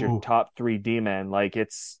Donovan as your top 3 D-men. Like,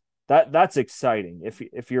 that's exciting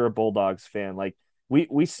if you're a Bulldogs fan. Like,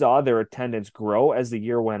 we saw their attendance grow as the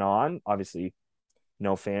year went on. Obviously,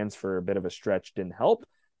 no fans for a bit of a stretch didn't help,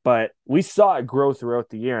 but we saw it grow throughout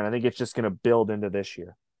the year, and I think it's just going to build into this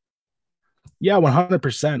year. Yeah,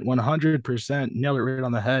 100%, nailed it right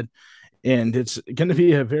on the head. And it's going to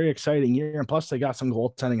be a very exciting year. And plus, they got some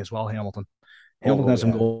goaltending as well, Hamilton. Hamilton has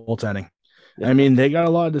some goaltending. Yeah. I mean, they got a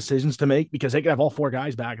lot of decisions to make, because they could have all 4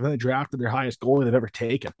 guys back, and then they drafted their highest goalie they've ever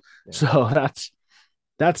taken. Yeah. So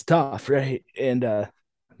that's tough, right? And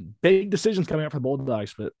big decisions coming up for the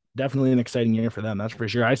Bulldogs, but definitely an exciting year for them. That's for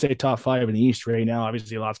sure. I say top 5 in the East right now.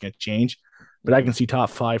 Obviously, a lot's going to change, but I can see top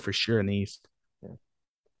 5 for sure in the East. Yeah.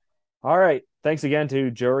 All right. Thanks again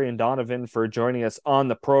to Jorian Donovan for joining us on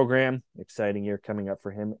the program. Exciting year coming up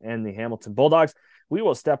for him and the Hamilton Bulldogs. We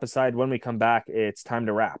will step aside when we come back. It's time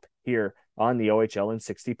to wrap here on the OHL in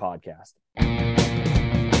 60 podcast.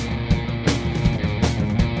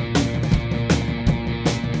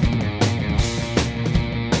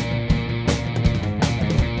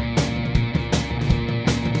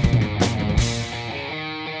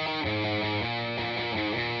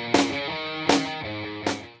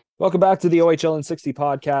 Welcome back to the OHL in 60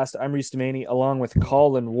 podcast. I'm Reese Demaney along with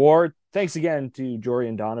Colin Ward. Thanks again to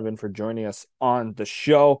Jorian Donovan for joining us on the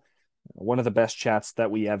show. One of the best chats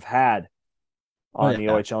that we have had on the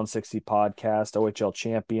OHL in 60 podcast, OHL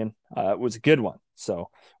champion. It was a good one. So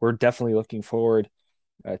we're definitely looking forward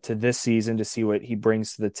to this season to see what he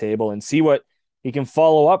brings to the table and see what he can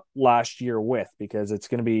follow up last year with, because it's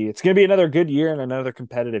going to be another good year and another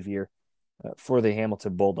competitive year for the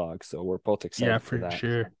Hamilton Bulldogs. So we're both excited for that.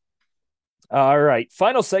 Sure. All right.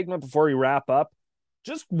 Final segment before we wrap up.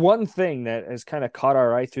 just one thing that has kind of caught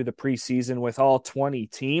our eye through the preseason with all 20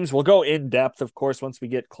 teams. We'll go in depth, of course, once we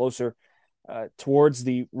get closer towards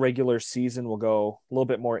the regular season. We'll go a little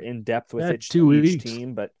bit more in depth with each 2 weeks.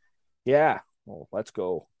 team. But yeah, well, let's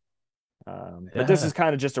go. But this Yeah. is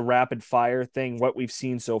kind of just a rapid fire thing, what we've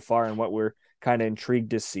seen so far and what we're kind of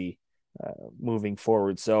intrigued to see moving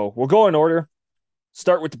forward. So we'll go in order.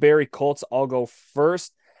 Start with the Barrie Colts. I'll go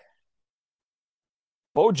first.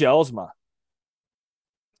 Bo Jelsma.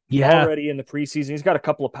 Yeah. Already in the preseason. He's got a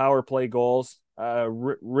couple of power play goals.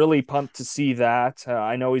 Really pumped to see that.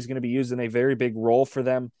 I know he's going to be using a very big role for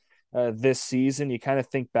them this season. You kind of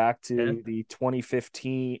think back to the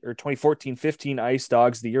 2015 or 2014-15 Ice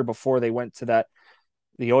Dogs, the year before they went to the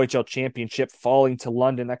OHL championship, falling to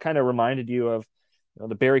London. That kind of reminded you of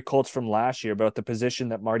the Barrie Colts from last year, about the position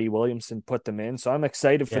that Marty Williamson put them in. So I'm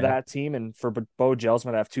excited for that team, and for Bo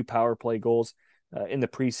Jelsma to have 2 power play goals in the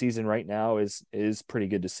preseason right now is pretty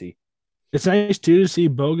good to see. It's nice too to see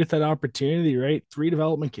Bo get that opportunity, right? 2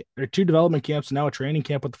 development camps, and now a training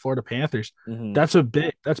camp with the Florida Panthers. Mm-hmm.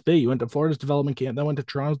 That's big. You went to Florida's development camp, then went to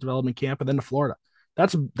Toronto's development camp, and then to Florida.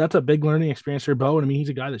 That's a big learning experience for Bo. And I mean, he's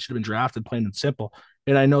a guy that should have been drafted, plain and simple.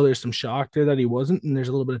 And I know there's some shock there that he wasn't, and there's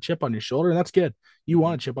a little bit of chip on your shoulder, and that's good. You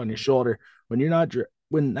want a chip on your shoulder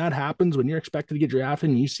when that happens, when you're expected to get drafted,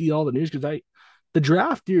 and you see all the news, because the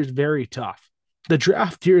draft year is very tough. The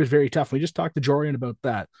draft year is very tough. We just talked to Jorian about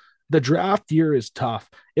that. The draft year is tough.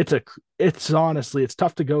 It's honestly, it's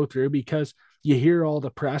tough to go through because you hear all the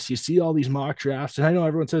press, you see all these mock drafts, and I know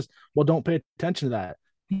everyone says, well, don't pay attention to that.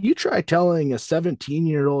 You try telling a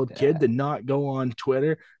 17-year-old kid to not go on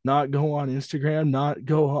Twitter, not go on Instagram,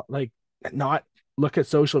 not look at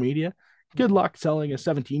social media. Good luck telling a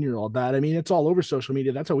 17-year-old that. I mean, it's all over social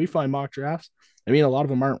media. That's how we find mock drafts. I mean, a lot of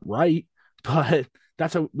them aren't right, but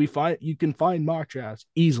that's how we find, you can find mock drafts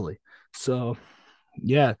easily. So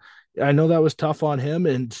yeah, I know that was tough on him,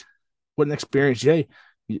 and what an experience. Hey,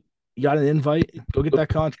 you got an invite, go get that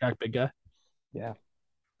contract, big guy. Yeah.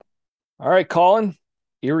 All right, Colin,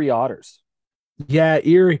 Erie Otters. Yeah,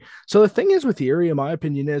 Erie. So the thing is with Erie, in my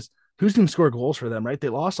opinion, is who's going to score goals for them, right? They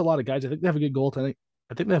lost a lot of guys. I think they have a good goaltending.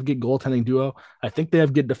 I think they have a good goaltending duo. I think they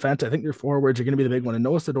have good defense. I think their forwards are going to be the big one. And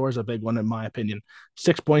Noah Sador is a big one, in my opinion.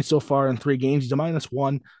 6 points so far in 3 games. He's a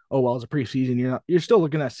 -1. Oh, well, it's a preseason. You're still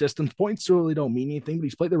looking at systems. Points really don't mean anything, but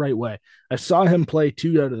he's played the right way. I saw him play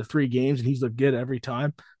 2 out of the 3 games, and he's looked good every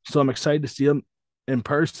time. So I'm excited to see him in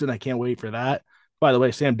person. I can't wait for that. By the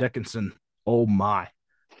way, Sam Dickinson, oh my,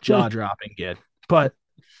 jaw-dropping good. But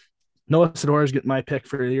Noah Sador is getting my pick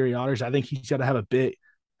for the Erie Otters. I think he has to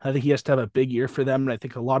have a big year for them. And I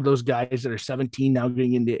think a lot of those guys that are 17 now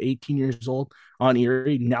getting into 18 years old on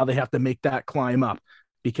Erie, now they have to make that climb up,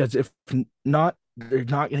 because if not, they're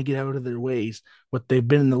not going to get out of their ways. What they've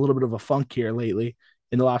been in a little bit of a funk here lately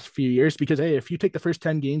in the last few years, because, hey, if you take the first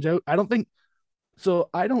 10 games out, I don't think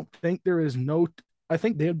there is no, I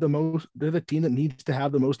think they're the team that needs to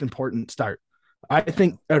have the most important start. I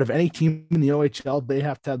think out of any team in the OHL, they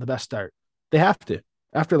have to have the best start. They have to.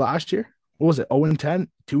 After last year, what was it? 0-10,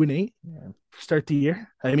 2-8, start the year.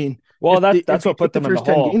 I mean, well, that's what put them in the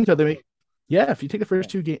hole. If you take the first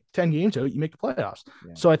 10 games out, you make the playoffs.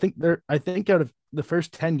 Yeah. So I think out of the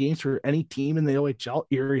first 10 games for any team in the OHL,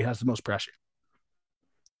 Erie has the most pressure,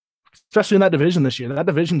 especially in that division this year. That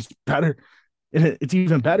division's better, and it's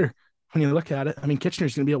even better when you look at it. I mean,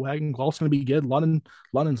 Kitchener's going to be a wagon. Guelph's going to be good.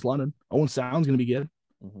 London's London. Owen Sound's going to be good.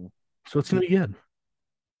 Mm-hmm. So it's going to be good.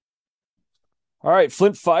 All right,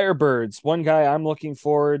 Flint Firebirds. One guy I'm looking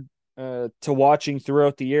forward to watching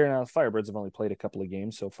throughout the year. Now, the Firebirds have only played a couple of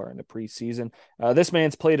games so far in the preseason. This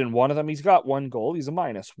man's played in one of them. He's got 1 goal. He's a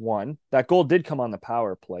 -1. That goal did come on the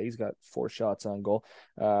power play. He's got 4 shots on goal.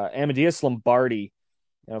 Amadeus Lombardi.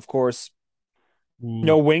 And, of course,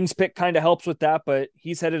 Wings pick kind of helps with that, but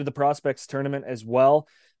he's headed to the Prospects tournament as well.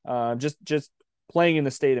 Just playing in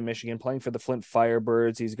the state of Michigan, playing for the Flint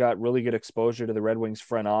Firebirds. He's got really good exposure to the Red Wings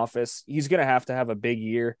front office. He's going to have a big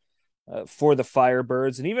year for the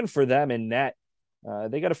Firebirds, and even for them in net.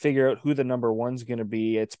 They got to figure out who the number 1's going to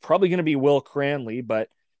be. It's probably going to be Will Cranley, but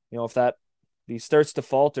if he starts to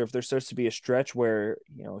falter, if there starts to be a stretch where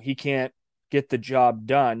he can't get the job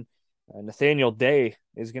done, Nathaniel Day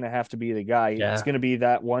is going to have to be the guy. Yeah. It's going to be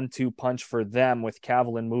that 1-2 punch for them with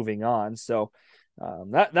Kavalin moving on. So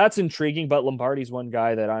that's intriguing, but Lombardi's one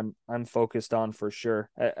guy that I'm focused on for sure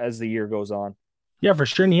as the year goes on. Yeah, for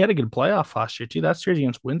sure. And he had a good playoff last year too. That series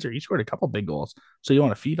against Windsor, he scored a couple big goals. So you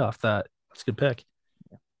want to feed off that. That's a good pick.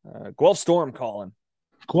 Guelph Storm, Colin.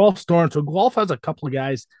 Guelph Storm. So Guelph has a couple of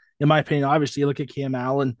guys, in my opinion. Obviously, you look at Cam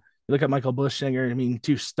Allen, you look at Michael Bushsinger. I mean,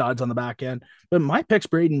 2 studs on the back end. But my pick's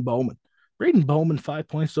Braden Bowman. Braden Bowman, 5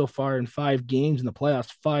 points so far in 5 games in the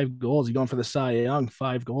playoffs, 5 goals. He's going for the Cy Young,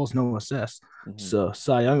 5 goals, no assists. So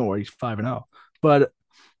Cy Young award, he's 5-0. But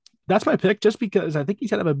that's my pick just because I think he's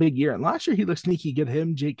going to have a big year. And last year he looked sneaky good.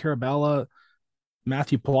 Him, Jake Carabella,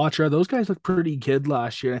 Matthew Poitras, those guys looked pretty good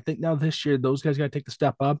last year. I think now this year those guys got to take the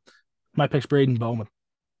step up. My pick's Braden Bowman.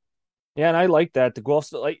 Yeah, and I like that. The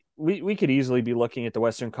Guelphs, like we could easily be looking at the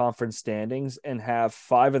Western Conference standings and have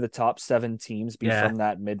 5 of the top 7 teams be from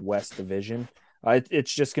that Midwest division.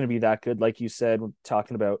 It's just going to be that good, like you said,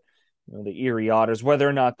 talking about the Erie Otters. Whether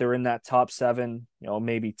or not they're in that top 7,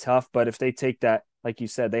 maybe tough. But if they take that, like you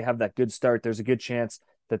said, they have that good start. There's a good chance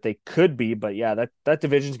that they could be. But yeah, that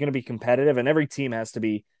division is going to be competitive, and every team has to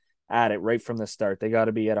be at it right from the start. They got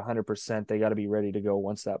to be at 100%. They got to be ready to go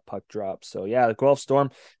once that puck drops. So yeah, the Guelph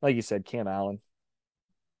Storm, like you said, Cam Allen.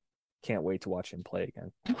 Can't wait to watch him play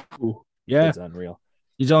again. Ooh, yeah, it's unreal.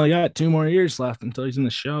 He's only got 2 more years left until he's in the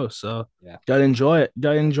show. So yeah, gotta enjoy it.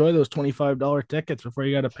 Gotta enjoy those $25 tickets before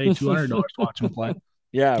you got to pay $200 to watch him play.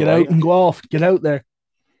 Yeah, get out and Guelph. Get out there.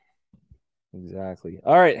 Exactly.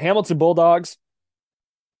 All right, Hamilton Bulldogs.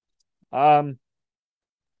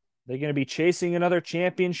 They're going to be chasing another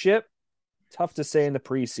championship. Tough to say in the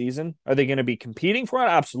preseason. Are they going to be competing for it?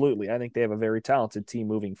 Absolutely. I think they have a very talented team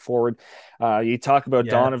moving forward. You talk about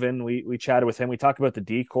Donovan. We chatted with him. We talked about the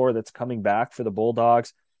D-core that's coming back for the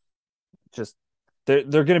Bulldogs. Just they're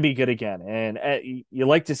going to be good again. And you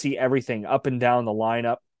like to see everything up and down the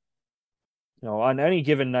lineup. On any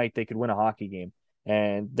given night, they could win a hockey game.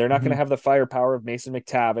 And they're not going to have the firepower of Mason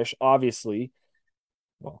McTavish, obviously.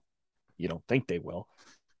 Well, you don't think they will.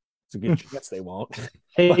 It's a good chance they won't.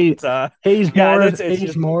 Hayes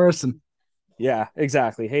Morrison. Yeah,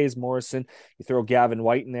 exactly. Hayes Morrison. You throw Gavin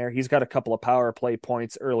White in there. He's got a couple of power play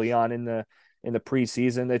points early on in the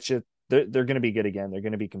preseason. It's just they're going to be good again. They're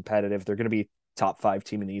going to be competitive. They're going to be top 5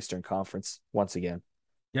 team in the Eastern Conference once again.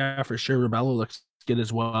 Yeah, for sure. Rebello looks good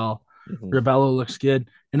as well. Rebello looks good,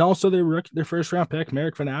 and also their first round pick,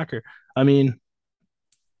 Merrick Van Acker. I mean,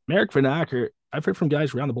 Merrick Van Acker. I've heard from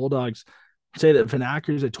guys around the Bulldogs say that Van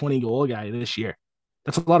Acker is a 20-goal guy this year.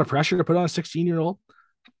 That's a lot of pressure to put on a 16-year-old,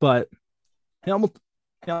 but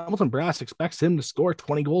Hamilton Brass expects him to score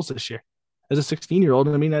 20 goals this year as a 16-year-old.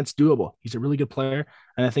 I mean, that's doable. He's a really good player,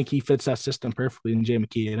 and I think he fits that system perfectly in Jay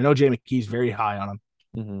McKee. And I know Jay McKee's very high on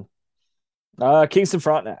him. Kingston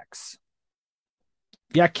Frontenacs.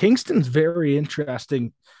 Yeah, Kingston's very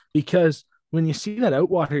interesting because when you see that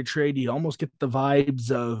Outwater trade, you almost get the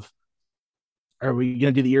vibes of, are we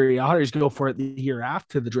going to do the Erie Otters go for it the year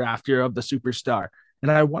after the draft year of the superstar?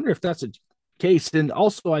 And I wonder if that's a case. And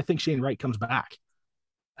also, I think Shane Wright comes back.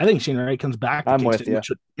 I'm Kingston, with you.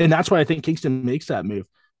 And that's why I think Kingston makes that move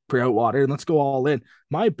for Outwater. And let's go all in.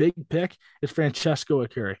 My big pick is Francesco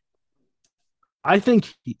Akuri. I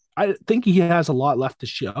think he has a lot left to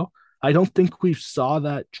show. I don't think we saw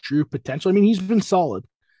that true potential. I mean, he's been solid.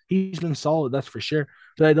 That's for sure.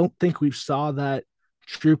 But I don't think we saw that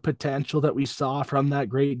true potential that we saw from that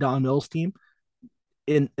great Don Mills team.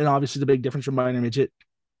 And obviously the big difference from minor midget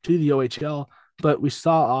to the OHL. But we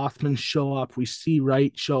saw Othman show up. We see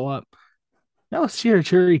Wright show up. Now let's see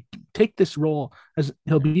Akuri take this role as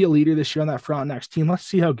he'll be a leader this year on that Frontenacs team. Let's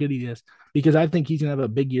see how good he is, because I think he's going to have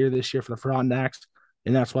a big year this year for the Frontenacs,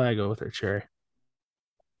 and that's why I go with Akuri.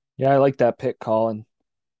 Yeah, I like that pick, Colin.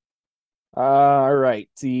 All right,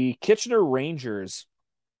 the Kitchener Rangers.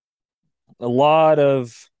 A lot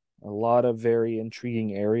of very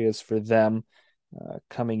intriguing areas for them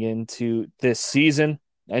coming into this season,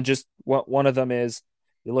 and just one of them is,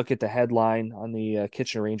 you look at the headline on the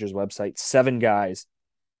Kitchener Rangers website: 7 guys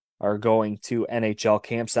are going to NHL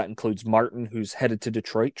camps. That includes Martin, who's headed to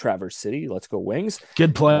Detroit, Traverse City. Let's go Wings.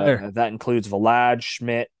 Good player. That includes Vlad,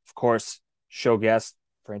 Schmidt, of course, show guest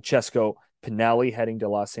Francesco Pinelli heading to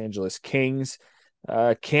Los Angeles Kings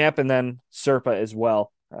camp, and then Serpa as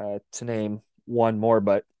well, to name one more.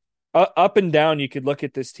 But up and down, you could look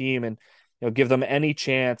at this team and give them any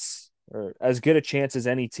chance, or as good a chance as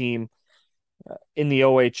any team in the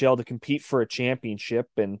OHL to compete for a championship.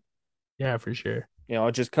 And yeah, for sure.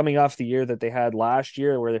 Just coming off the year that they had last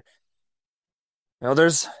year, where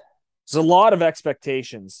there's a lot of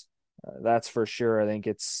expectations. That's for sure. I think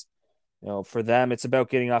it's for them, it's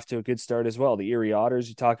about getting off to a good start as well. The Erie Otters,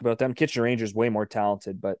 you talk about them. Kitchener Rangers, way more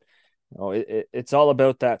talented, but it's all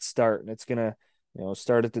about that start, and it's gonna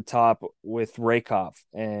start at the top with Rakoff,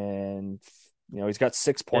 and he's got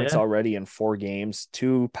 6 points already in 4 games,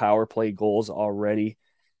 2 power play goals already,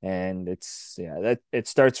 and it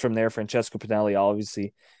starts from there. Francesco Pinelli,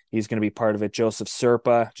 obviously, he's going to be part of it. Joseph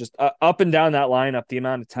Serpa, just up and down that lineup, the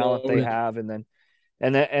amount of talent they have, and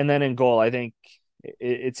then in goal, I think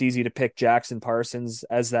it's easy to pick Jackson Parsons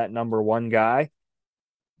as that number one guy,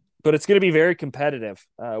 but it's going to be very competitive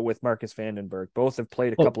with Marcus Vandenberg. Both have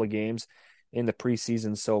played a Well, couple of games in the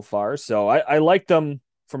preseason so far. So I like them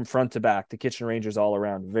from front to back. The Kitchener Rangers all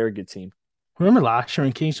around. Very good team. remember last year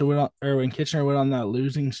when when Kitchener went on that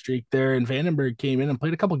losing streak there, and Vandenberg came in and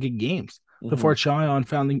played a couple good games Mm-hmm. before Chyon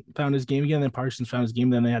found his game again. Then Parsons found his game.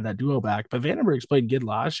 Then they had that duo back. But Vandenberg's played good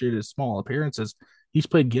last year. To small appearances, he's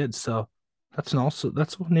played good. So that's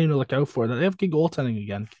one name to look out for. That they have good goaltending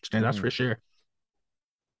again, Kitchener. That's Mm-hmm. for sure.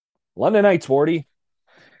 London Knights, Wardy.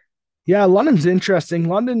 Yeah, London's interesting.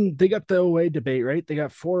 London, they got the OA debate, right? They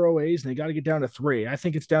got 4 OAs and they got to get down to 3. I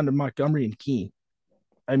think it's down to Montgomery and Keene.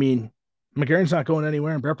 I mean, McGarren's not going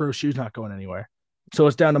anywhere and Brett Brochu's not going anywhere. So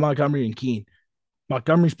it's down to Montgomery and Keene.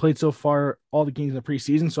 Montgomery's played so far all the games in the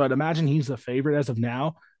preseason, so I'd imagine he's the favorite as of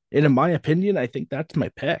now. And in my opinion, I think that's my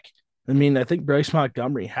pick. I mean, I think Bryce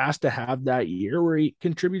Montgomery has to have that year where he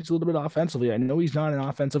contributes a little bit offensively. I know he's not an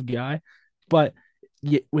offensive guy, but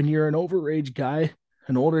when you're an overage guy,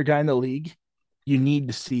 an older guy in the league, you need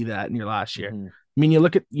to see that in your last year. Mm-hmm. I mean, you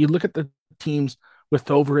look at the teams with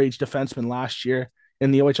overage defensemen last year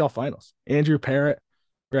in the OHL finals. Andrew Parrott,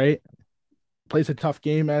 right? Plays a tough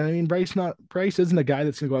game. And I mean, Bryce isn't a guy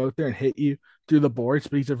that's gonna go out there and hit you through the boards,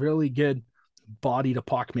 but he's a really good body to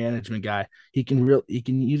puck management guy. He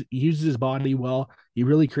uses his body well. He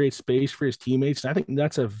really creates space for his teammates. And I think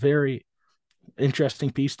that's a very interesting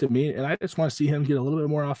piece to me. And I just want to see him get a little bit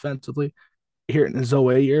more offensively here in his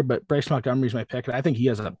OA year. But Bryce Montgomery's my pick. And I think he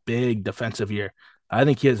has a big defensive year. I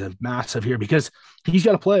think he has a massive year because he's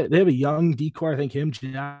got to play. They have a young decor. I think him,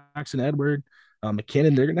 Jackson, Edward,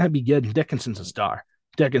 McKinnon, they're going to be good. Dickinson's a star,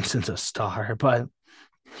 but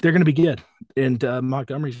they're going to be good. And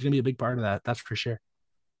Montgomery's going to be a big part of that. That's for sure.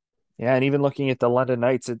 Yeah, and even looking at the London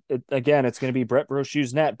Knights, again, it's going to be Brett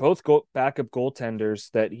Brochu's net. Both backup goaltenders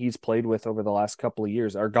that he's played with over the last couple of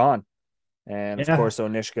years are gone. And of Yeah, course,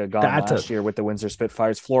 Onishka gone that's last year with the Windsor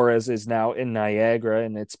Spitfires. Flores is now in Niagara,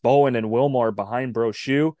 and it's Bowen and Wilmore behind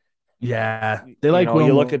Brochu. they You like know, Wilmore.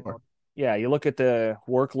 you look at the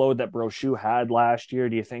workload that Brochu had last year.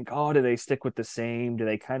 Do you think, oh, do they stick with the same? Do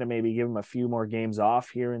they kind of maybe give him a few more games off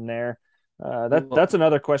here and there? That's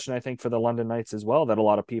another question I think for the London Knights as well that a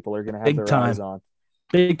lot of people are going to have Big their eyes time. on.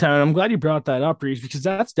 Big time. I'm glad you brought that up, Reese, because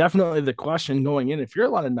that's definitely the question going in. If you're a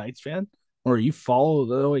London Knights fan or you follow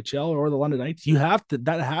the OHL or the London Knights,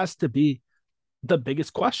 that has to be the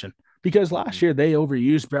biggest question because last year they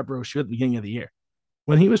overused Brett Brochu at the beginning of the year.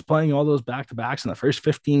 When he was playing all those back-to-backs in the first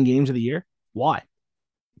 15 games of the year, why?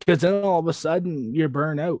 Because then all of a sudden you're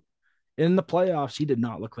burnt out. In the playoffs, he did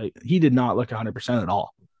not look 100% at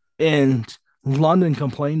all. And London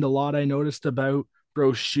complained a lot, I noticed, about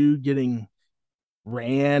Brochu getting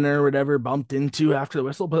ran or whatever, bumped into after the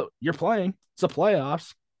whistle, but you're playing. It's the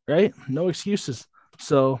playoffs, right? No excuses.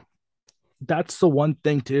 So that's the one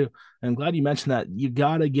thing too. I'm glad you mentioned that. You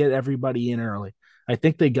got to get everybody in early. I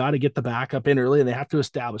think they got to get the backup in early and they have to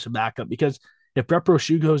establish a backup because if Brett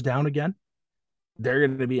Brochu goes down again, they're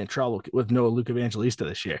going to be in trouble with no Luke Evangelista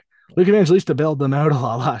this year. Luke Evangelista bailed them out a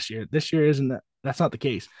lot last year. This year that's not the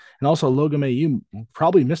case. And also Logan Mayu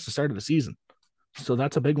probably missed the start of the season. So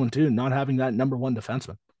that's a big one too, not having that number one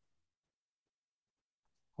defenseman.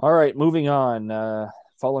 All right, moving on.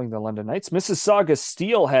 Following the London Knights, Mississauga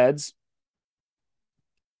Steelheads.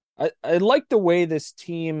 I like the way this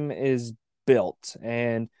team is built,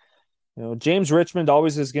 and James Richmond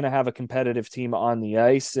always is going to have a competitive team on the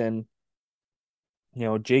ice, and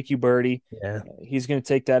Jake Uberti, Yeah. he's going to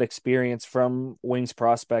take that experience from Wings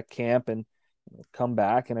prospect camp and come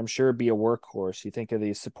back, and I'm sure be a workhorse. You think of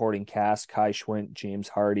the supporting cast: Kai Schwint, James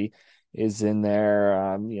Hardy is in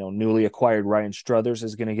there. Newly acquired Ryan Struthers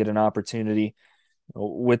is going to get an opportunity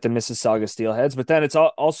with the Mississauga Steelheads, but then it's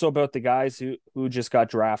also about the guys who just got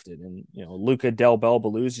drafted, and Luca Del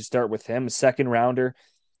Belbaluz. You start with him, a second rounder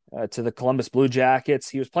to the Columbus Blue Jackets.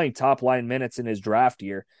 He was playing top line minutes in his draft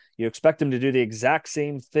year. You expect him to do the exact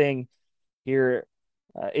same thing here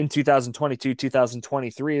in 2022,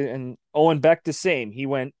 2023. And Owen Beck the same. He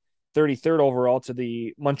went 33rd overall to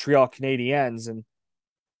the Montreal Canadiens. And,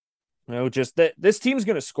 just that this team's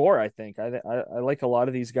going to score, I think. I like a lot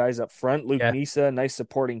of these guys up front. Luke Yeah. Misa, nice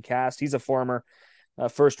supporting cast. He's a former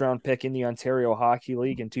first-round pick in the Ontario Hockey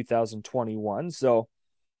League in 2021. So,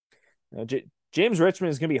 James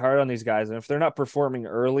Richmond is going to be hard on these guys. And if they're not performing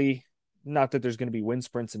early, not that there's going to be wind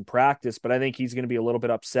sprints in practice, but I think he's going to be a little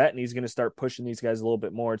bit upset and he's going to start pushing these guys a little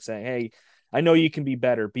bit more and saying, hey, I know you can be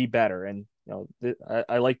better, be better. And,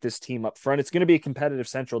 I like this team up front. It's going to be a competitive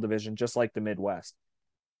Central Division, just like the Midwest.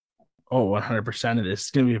 Oh, 100% it is.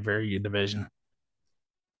 It's going to be a very good division.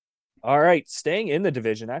 All right, staying in the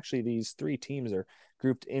division. Actually, these three teams are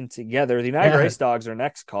grouped in together. The Niagara Yeah. Ice Dogs are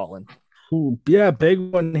next, Colin. Ooh, yeah, big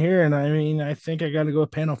one here. And I mean, I think I got to go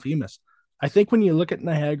with Panophemus. I think when you look at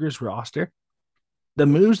Niagara's roster, the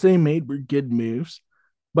moves they made were good moves.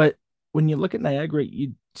 But when you look at Niagara,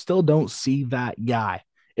 you still don't see that guy.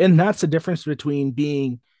 And that's the difference between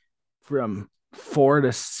being from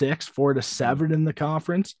 4-6, 4-7 in the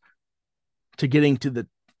conference to getting to the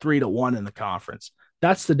 3-1 in the conference.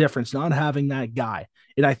 That's the difference, not having that guy.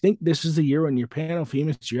 And I think this is the year when you're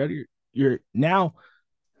Panophemus, you're now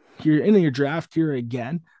you're in your draft year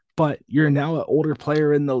again, but you're now an older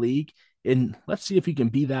player in the league. And let's see if you can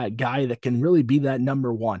be that guy that can really be that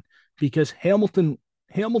number one. Because Hamilton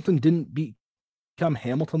didn't become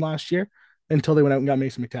Hamilton last year until they went out and got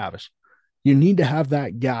Mason McTavish. You need to have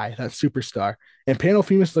that guy, that superstar. And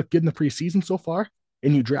Panophemus looked good in the preseason so far,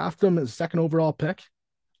 and you draft him as a second overall pick.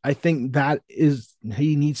 I think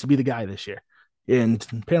he needs to be the guy this year. And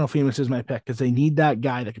Panophemus is my pick because they need that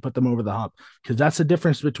guy that can put them over the hump. Because that's the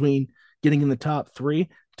difference between getting in the top three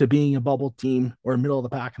to being a bubble team or middle of the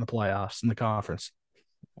pack in the playoffs in the conference.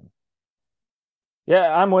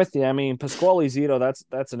 Yeah, I'm with you. I mean, Pasquale Zito,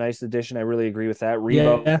 that's a nice addition. I really agree with that.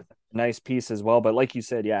 Rebo, Yeah. nice piece as well. But like you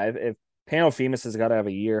said, yeah, if Panophemus has got to have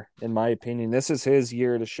a year, in my opinion. This is his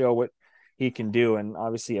year to show what he can do. And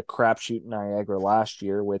obviously a crapshoot in Niagara last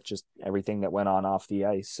year with just everything that went on off the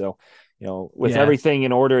ice. So, with Yeah. everything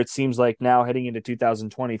in order, it seems like now heading into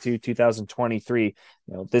 2022, 2023,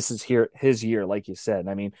 this is his year, like you said.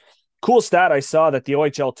 I mean, cool stat I saw that the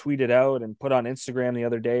OHL tweeted out and put on Instagram the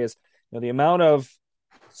other day is the amount of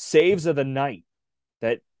saves of the night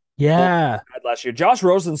that Yeah. had last year. Josh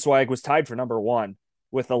Rosenzweig was tied for number one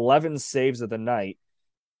with 11 saves of the night.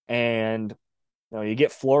 And you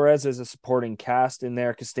get Flores as a supporting cast in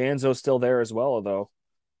there. Costanzo's still there as well, although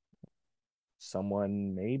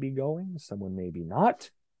someone may be going, someone maybe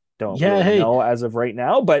not. Don't Yeah. really Hey. know as of right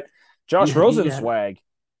now. But Josh Yeah. Rosenzweig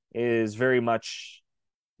is very much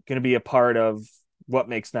going to be a part of what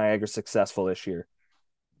makes Niagara successful this year.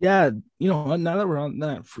 Yeah. Now that we're on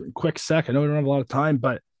that for a quick sec, I know we don't have a lot of time,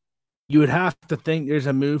 but you would have to think there's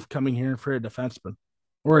a move coming here for a defenseman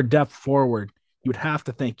or a depth forward. You would have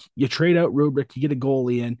to think you trade out Rubrick, you get a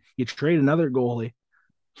goalie in, you trade another goalie.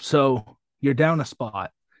 So you're down a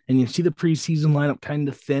spot and you see the preseason lineup kind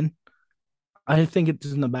of thin. I think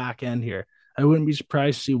it's in the back end here. I wouldn't be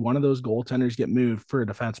surprised to see one of those goaltenders get moved for a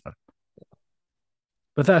defenseman.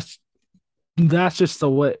 But that's just the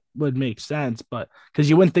what would make sense. But because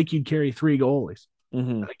you wouldn't think you'd carry three goalies.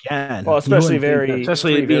 Mm-hmm. Again, Well, especially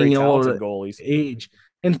especially three very being talented old goalies. age,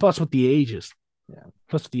 and plus with the ages. Yeah.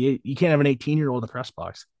 Plus you can't have an 18-year-old in the press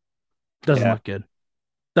box. Doesn't Yeah. look good.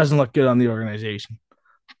 Doesn't look good on the organization.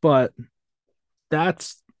 But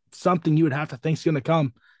that's something you would have to think is going to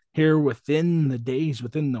come here within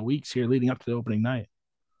the weeks here leading up to the opening night.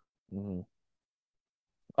 Mm-hmm.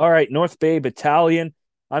 All right, North Bay Battalion.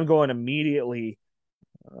 I'm going immediately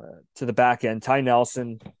to the back end. Ty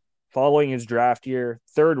Nelson, following his draft year,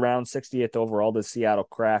 third round, 68th overall to Seattle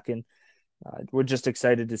Kraken. We're just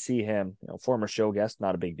excited to see him. Former show guest,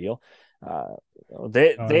 not a big deal.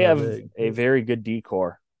 They have a very good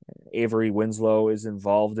decor. Avery Winslow is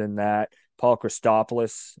involved in that. Paul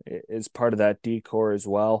Christopoulos is part of that decor as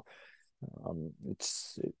well.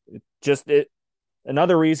 It's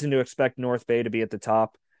another reason to expect North Bay to be at the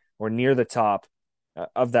top or near the top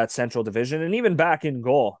of that Central Division, and even back in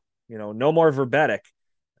goal. No more Verbetic.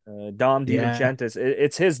 Dom DiVincentis.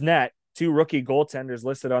 It's his net. Two rookie goaltenders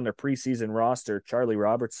listed on their preseason roster: Charlie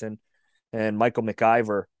Robertson and Michael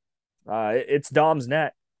McIver. It's Dom's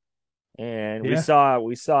net, and we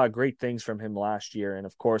saw great things from him last year. And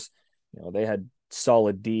of course, they had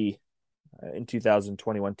solid D in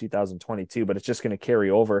 2021, 2022, but it's just going to carry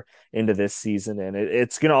over into this season, and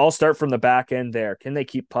it's going to all start from the back end there. Can they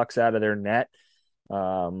keep pucks out of their net?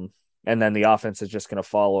 And then the offense is just going to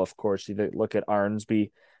follow, of course. You look at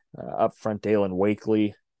Arnsby, up front, Dalen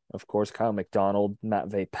Wakely, of course, Kyle McDonald,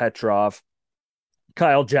 Matvey Petrov,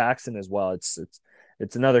 Kyle Jackson as well.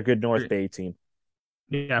 It's another good North Bay team.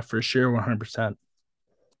 Yeah, for sure, 100%.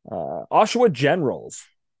 Oshawa Generals.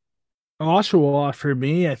 Oshawa, for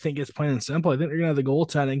me, I think it's plain and simple. I think they're going to have the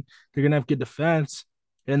goaltending. They're going to have good defense,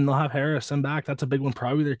 and they'll have Harrison back. That's a big one,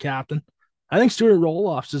 probably their captain. I think Stuart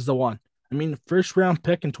Roloffs is the one. I mean, first round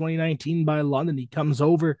pick in 2019 by London. He comes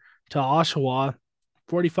over to Oshawa,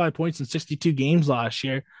 45 points in 62 games last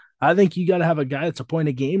year. I think you got to have a guy that's a point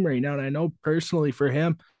a game right now. And I know personally for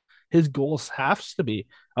him, his goals has to be,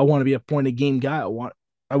 I want to be a point a game guy.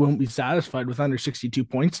 I won't be satisfied with under 62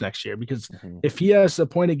 points next year because if he has a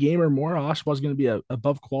point a game or more, Oshawa is going to be a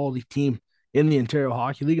above quality team in the Ontario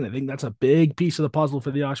Hockey League. And I think that's a big piece of the puzzle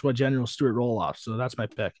for the Oshawa Generals Stuart Roloff. So that's my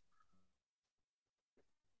pick.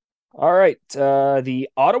 All right. The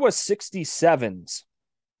Ottawa 67s.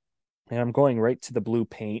 And I'm going right to the blue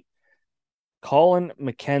paint. Colin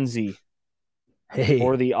McKenzie for Hey,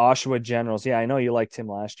 the Oshawa Generals. Yeah, I know you liked him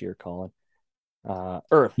last year, Colin. yeah,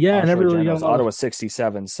 I never Oshawa really got a Generals, lot of. Ottawa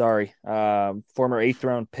 67. Sorry. Former 8th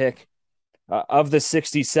round pick of the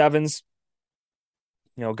 67s.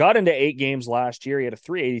 Got into 8 games last year. He had a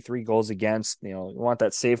 383 goals against. You want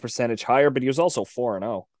that save percentage higher, but he was also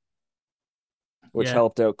 4-0, which Yeah.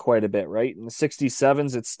 helped out quite a bit, right? In the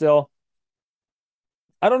 67s, it's still,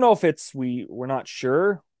 I don't know if we're not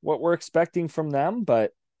sure what we're expecting from them,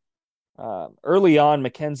 but early on,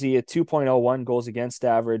 McKenzie at 2.01 goals against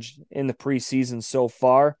average in the preseason so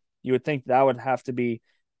far. You would think that would have to be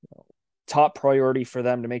top priority for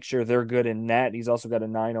them to make sure they're good in net. He's also got a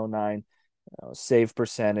 909 save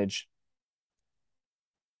percentage.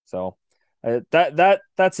 So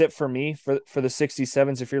that's it for me for the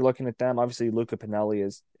 67s. If you're looking at them, obviously Luca Pinelli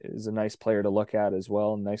is a nice player to look at as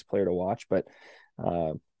well, and nice player to watch. But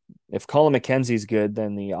if Colin McKenzie's good,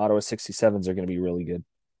 then the Ottawa 67s are going to be really good.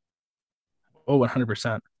 Oh,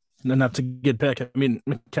 100%. And then that's a good pick. I mean,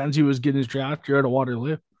 McKenzie was getting his draft year out of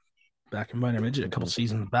Waterloo back in minor midget a couple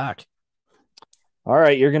seasons back. All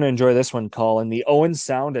right, you're going to enjoy this one, Colin. The Owen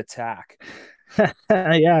Sound attack.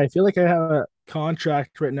 Yeah, I feel like I have a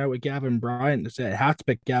contract written out with Gavin Bryant to say I have to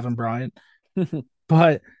pick Gavin Bryant.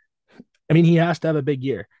 But I mean, he has to have a big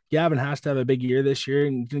year. Gavin has to have a big year this year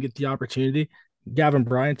and can get the opportunity. Gavin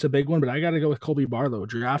Bryant's a big one, but I got to go with Colby Barlow.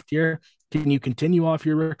 Draft year. Can you continue off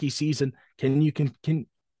your rookie season? Can you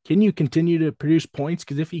continue to produce points?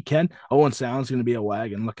 Because if he can, Owen Sound's going to be a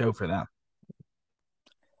wagon. Look out for them.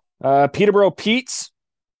 Peterborough Pete's.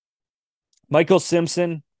 Michael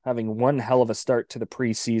Simpson having one hell of a start to the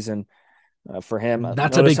preseason for him.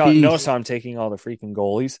 That's a big piece. Notice how I'm taking all the freaking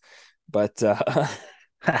goalies. But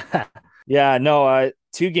yeah, no,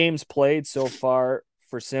 2 games played so far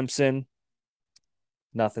for Simpson.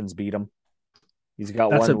 Nothing's beat him. He's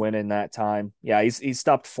got one win in that time. Yeah, he's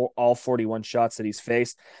stopped all 41 shots that he's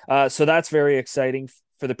faced. So that's very exciting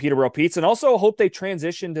for the Peterborough Petes. And also hope they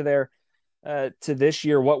transition to their to this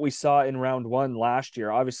year what we saw in round 1 last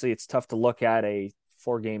year. Obviously, it's tough to look at a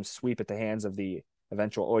 4-game sweep at the hands of the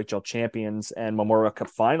eventual OHL champions and Memorial Cup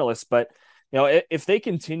finalists. But, if they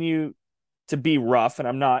continue to be rough, and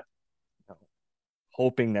I'm not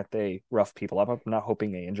hoping that they rough people up, I'm not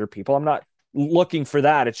hoping they injure people, I'm not looking for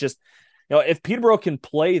that. It's just, if Peterborough can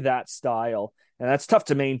play that style, and that's tough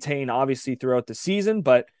to maintain, obviously, throughout the season,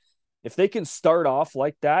 but if they can start off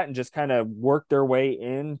like that and just kind of work their way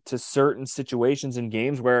into certain situations in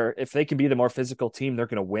games where if they can be the more physical team, they're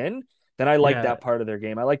going to win, then I like that part of their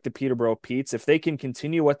game. I like the Peterborough Petes. If they can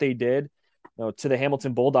continue what they did to the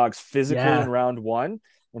Hamilton Bulldogs physically in round 1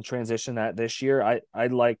 and transition that this year, I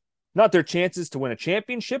like not their chances to win a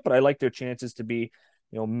championship, but I like their chances to be,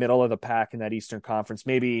 middle of the pack in that Eastern Conference,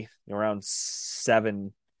 maybe around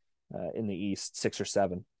 7 in the East, 6 or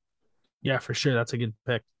 7. Yeah, for sure. That's a good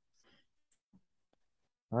pick.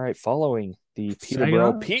 All right, following the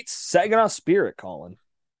Peterborough Petes, Saginaw Spirit, Colin.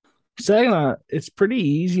 Saginaw, it's pretty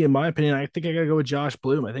easy in my opinion. I think I gotta go with Josh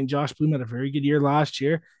Bloom. I think Josh Bloom had a very good year last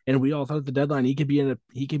year, and we all thought at the deadline he could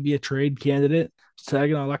be a trade candidate.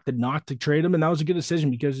 Saginaw elected not to trade him, and that was a good decision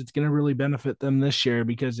because it's going to really benefit them this year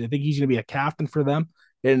because I think he's going to be a captain for them,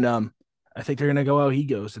 and I think they're going to go how he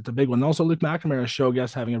goes. It's a big one. Also, Luke McNamara show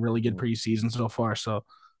guess having a really good preseason so far. So,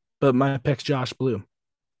 but my pick's Josh Bloom.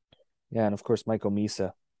 Yeah, and of course Michael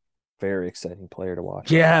Misa. Very exciting player to watch.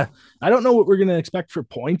 Yeah, I don't know what we're gonna expect for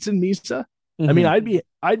points in Misa. Mm-hmm. I mean,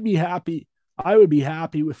 I'd be happy. I would be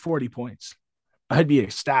happy with 40 points. I'd be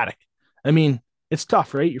ecstatic. I mean, it's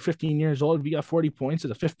tough, right? You're 15 years old. If you got 40 points as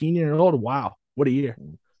a 15-year-old, wow, what a year.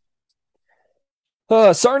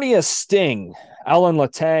 Sarnia Sting, Alan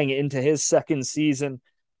Letang into his second season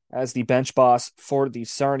as the bench boss for the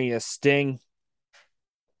Sarnia Sting.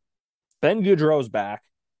 Ben Goudreau's back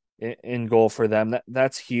in goal for them.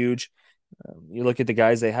 That's huge. You look at the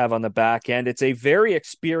guys they have on the back end. It's a very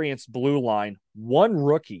experienced blue line. One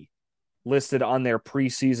rookie listed on their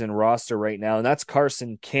preseason roster right now, and that's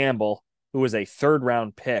Carson Campbell, who was a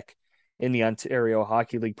 3rd-round pick in the Ontario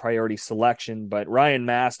Hockey League priority selection. But Ryan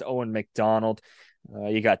Mast, Owen McDonald,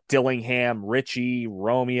 you got Dillingham, Richie,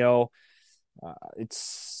 Romeo.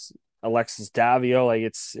 It's Alexis Davio. Like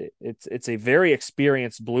it's a very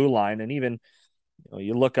experienced blue line, and even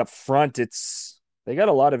you look up front, they got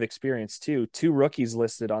a lot of experience too. 2 rookies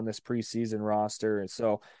listed on this preseason roster. And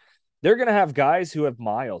so they're going to have guys who have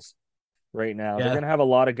miles. right now. They're Yeah. going to have a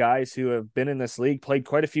lot of guys who have been in this league, played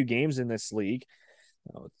quite a few games in this league.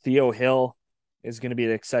 Theo Hill is going to be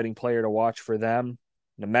an exciting player to watch for them.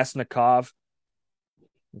 Nemesnikov,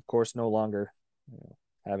 of course, no longer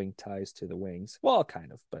having ties to the Wings. Well,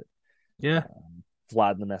 kind of, but Yeah.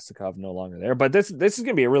 Vlad Nemesnikov no longer there. But this is going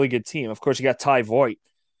to be a really good team. Of course, you got Ty Voigt,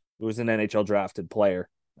 who was an NHL drafted player,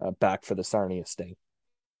 back for the Sarnia Sting.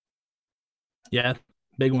 Yeah.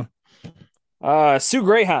 Big one. Sioux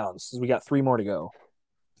Greyhounds. We got 3 more to go.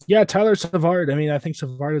 Yeah, Tyler Savard. I mean, I think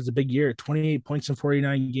Savard has a big year. 28 points in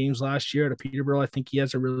 49 games last year at Peterborough. I think he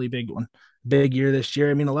has a really big one. Big year this year.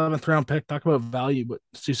 I mean, 11th round pick. Talk about value, but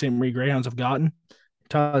Sault Ste. Marie Greyhounds have gotten.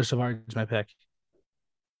 Tyler Savard is my pick.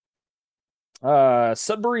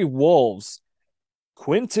 Sudbury Wolves.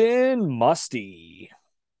 Quentin Musty.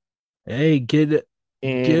 Hey, good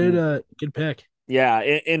pick. Yeah,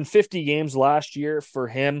 in 50 games last year for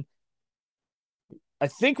him, I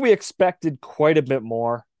think we expected quite a bit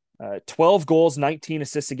more. 12 goals, 19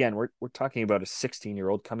 assists. Again, we're talking about a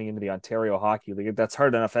 16-year-old coming into the Ontario Hockey League. That's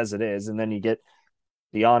hard enough as it is, and then you get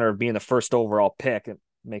the honor of being the first overall pick. It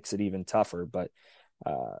makes it even tougher. But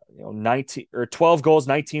 19 or 12 goals,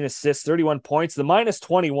 19 assists, 31 points. The minus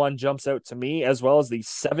 21 jumps out to me, as well as the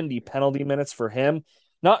 70 penalty minutes for him.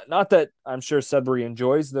 Not that I'm sure Sudbury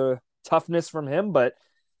enjoys the toughness from him, but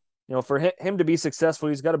for him to be successful,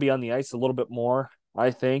 he's got to be on the ice a little bit more.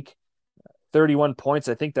 I think 31 points.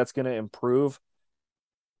 I think that's going to improve.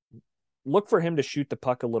 Look for him to shoot the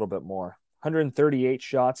puck a little bit more. 138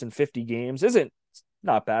 shots in 50 games isn't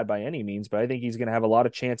not bad by any means, but I think he's going to have a lot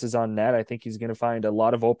of chances on net. I think he's going to find a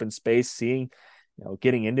lot of open space,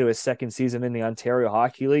 getting into his second season in the Ontario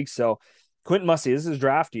Hockey League. So Quentin Musty, this is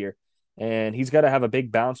draft year, and he's got to have a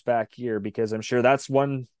big bounce back year, because I'm sure that's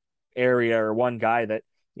one area or one guy that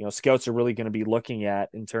scouts are really going to be looking at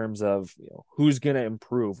in terms of who's going to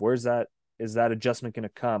improve. Is that adjustment going to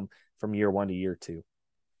come from year 1 to year 2?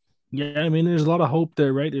 Yeah, I mean, there's a lot of hope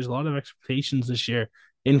there, right? There's a lot of expectations this year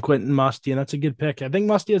in Quentin Musty, and that's a good pick. I think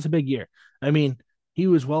Musty has a big year. I mean, he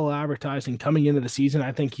was well advertised, and coming into the season,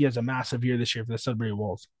 I think he has a massive year this year for the Sudbury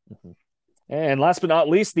Wolves. Mm-hmm. And last but not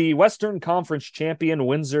least, the Western Conference champion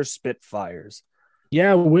Windsor Spitfires.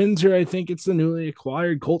 Yeah, Windsor, I think it's the newly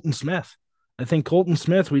acquired Colton Smith. I think Colton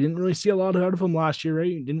Smith, we didn't really see a lot out of him last year, right?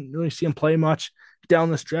 We didn't really see him play much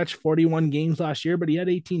down the stretch, 41 games last year, but he had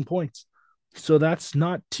 18 points. So that's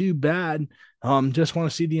not too bad. Just want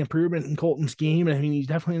to see the improvement in Colton's game. I mean, he's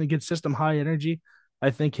definitely in a good system, high energy.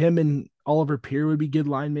 I think him and Oliver Peer would be good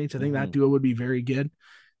line mates. I think that duo would be very good.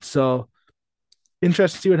 So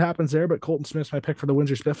interested to see what happens there. But Colton Smith's my pick for the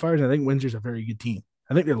Windsor Spitfires. And I think Windsor's a very good team.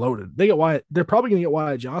 I think they're loaded. They're probably going to get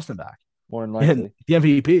Wyatt Johnston back. More than likely. And the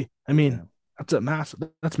MVP. I mean,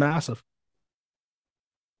 That's massive.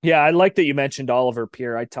 Yeah, I like that you mentioned Oliver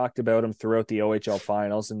Peer. I talked about him throughout the OHL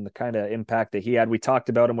finals and the kind of impact that he had. We talked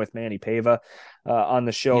about him with Manny Pava on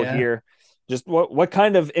the show here. Just what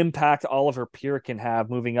kind of impact Oliver Peer can have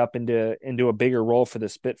moving up into a bigger role for the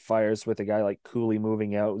Spitfires, with a guy like Cooley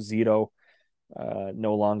moving out, Zito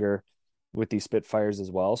no longer with the Spitfires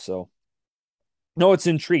as well. So, no, it's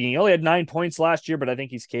intriguing. He only had 9 points last year, but I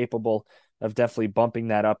think he's capable of definitely bumping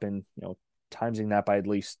that up and timesing that by at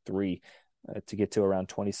least 3 to get to around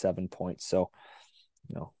 27 points. So,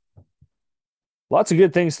 lots of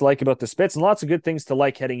good things to like about the Spits, and lots of good things to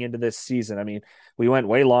like heading into this season. I mean, we went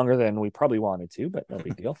way longer than we probably wanted to, but no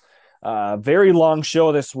big deal. Very long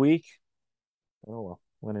show this week. Oh, well,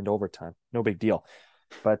 went into overtime. No big deal.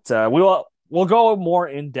 But we'll go more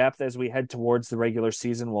in depth as we head towards the regular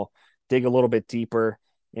season. We'll dig a little bit deeper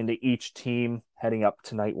into each team heading up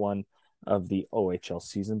to night 1 of the OHL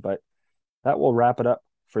season. But that will wrap it up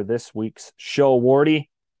for this week's show. Wardy,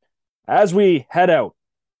 as we head out,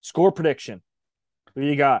 score prediction. Who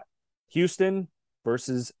you got? Houston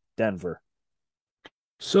versus Denver.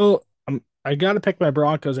 So I got to pick my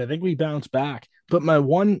Broncos. I think we bounce back. But my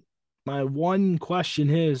one question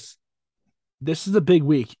is, this is a big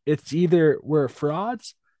week. It's either we're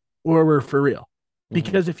frauds or we're for real.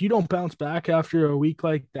 Because if you don't bounce back after a week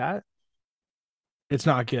like that, it's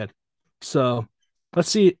not good. So let's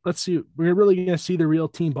see. We're really going to see the real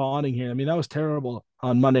team bonding here. I mean, that was terrible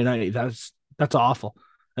on Monday night. That's awful.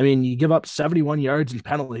 I mean, you give up 71 yards in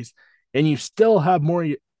penalties, and you still have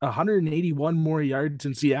 181 more yards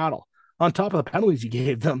in Seattle on top of the penalties you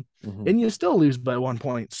gave them, and you still lose by 1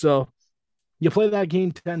 point. So you play that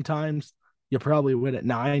game 10 times, you probably win at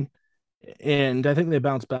 9, and I think they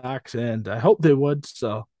bounce back, and I hope they would.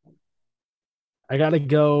 So I'm going to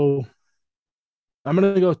go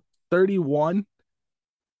 31-13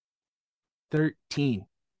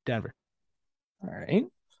 Denver. All right.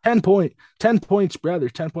 10 point spread. They're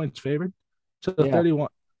 10 points favored. So the Yeah.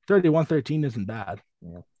 31-13 isn't bad.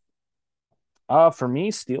 Yeah. For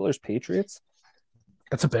me, Steelers Patriots.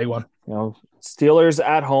 That's a big one. Steelers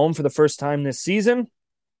at home for the first time this season.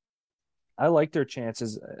 I like their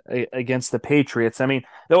chances against the Patriots. I mean,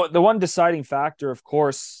 the one deciding factor, of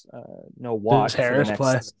course, no Watt Does for the Harris next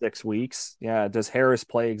play? 6 weeks. Yeah, does Harris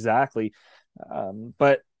play exactly?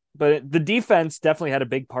 But the defense definitely had a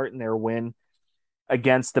big part in their win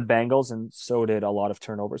against the Bengals, and so did a lot of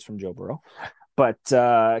turnovers from Joe Burrow. But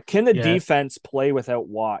can the Yeah. defense play without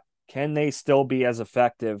Watt? Can they still be as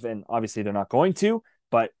effective? And obviously, they're not going to,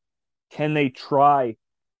 but can they try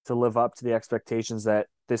to live up to the expectations that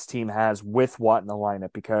this team has with Watt in the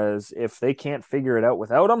lineup? Because if they can't figure it out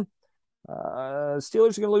without him,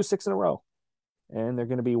 Steelers are going to lose 6 in a row, and they're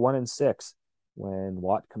going to be 1-6 when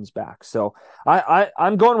Watt comes back. So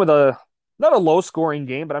I'm going with not a low scoring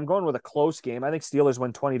game, but I'm going with a close game. I think Steelers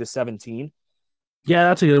win 20-17. Yeah,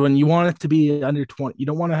 that's a good one. You want it to be under 20. You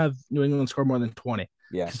don't want to have New England score more than 20.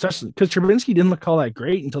 Yeah. Especially because Trubinsky didn't look all that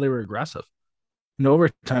great until they were aggressive. In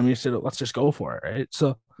overtime, you said, let's just go for it, right?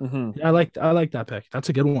 So yeah, I like that pick. That's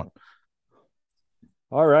a good one.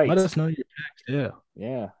 All right. Let us know your picks. Yeah.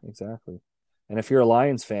 Yeah, exactly. And if you're a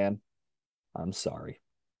Lions fan, I'm sorry.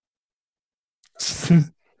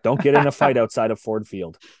 Don't get in a fight outside of Ford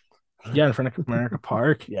Field. Yeah, in front of America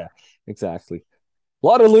Park. Yeah, exactly. A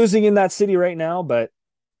lot of losing in that city right now, but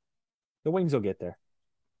the Wings will get there.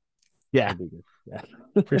 Yeah. Yeah.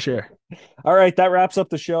 For sure. All right, that wraps up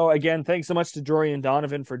the show. Again, thanks so much to Jorian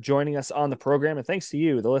Donovan for joining us on the program, and thanks to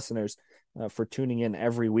you, the listeners, for tuning in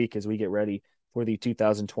every week as we get ready for the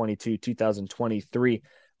 2022-2023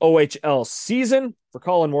 OHL season. For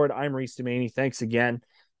Colin Ward, I'm Reese Dumaney. Thanks again,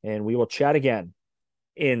 and we will chat again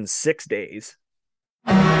in 6 days.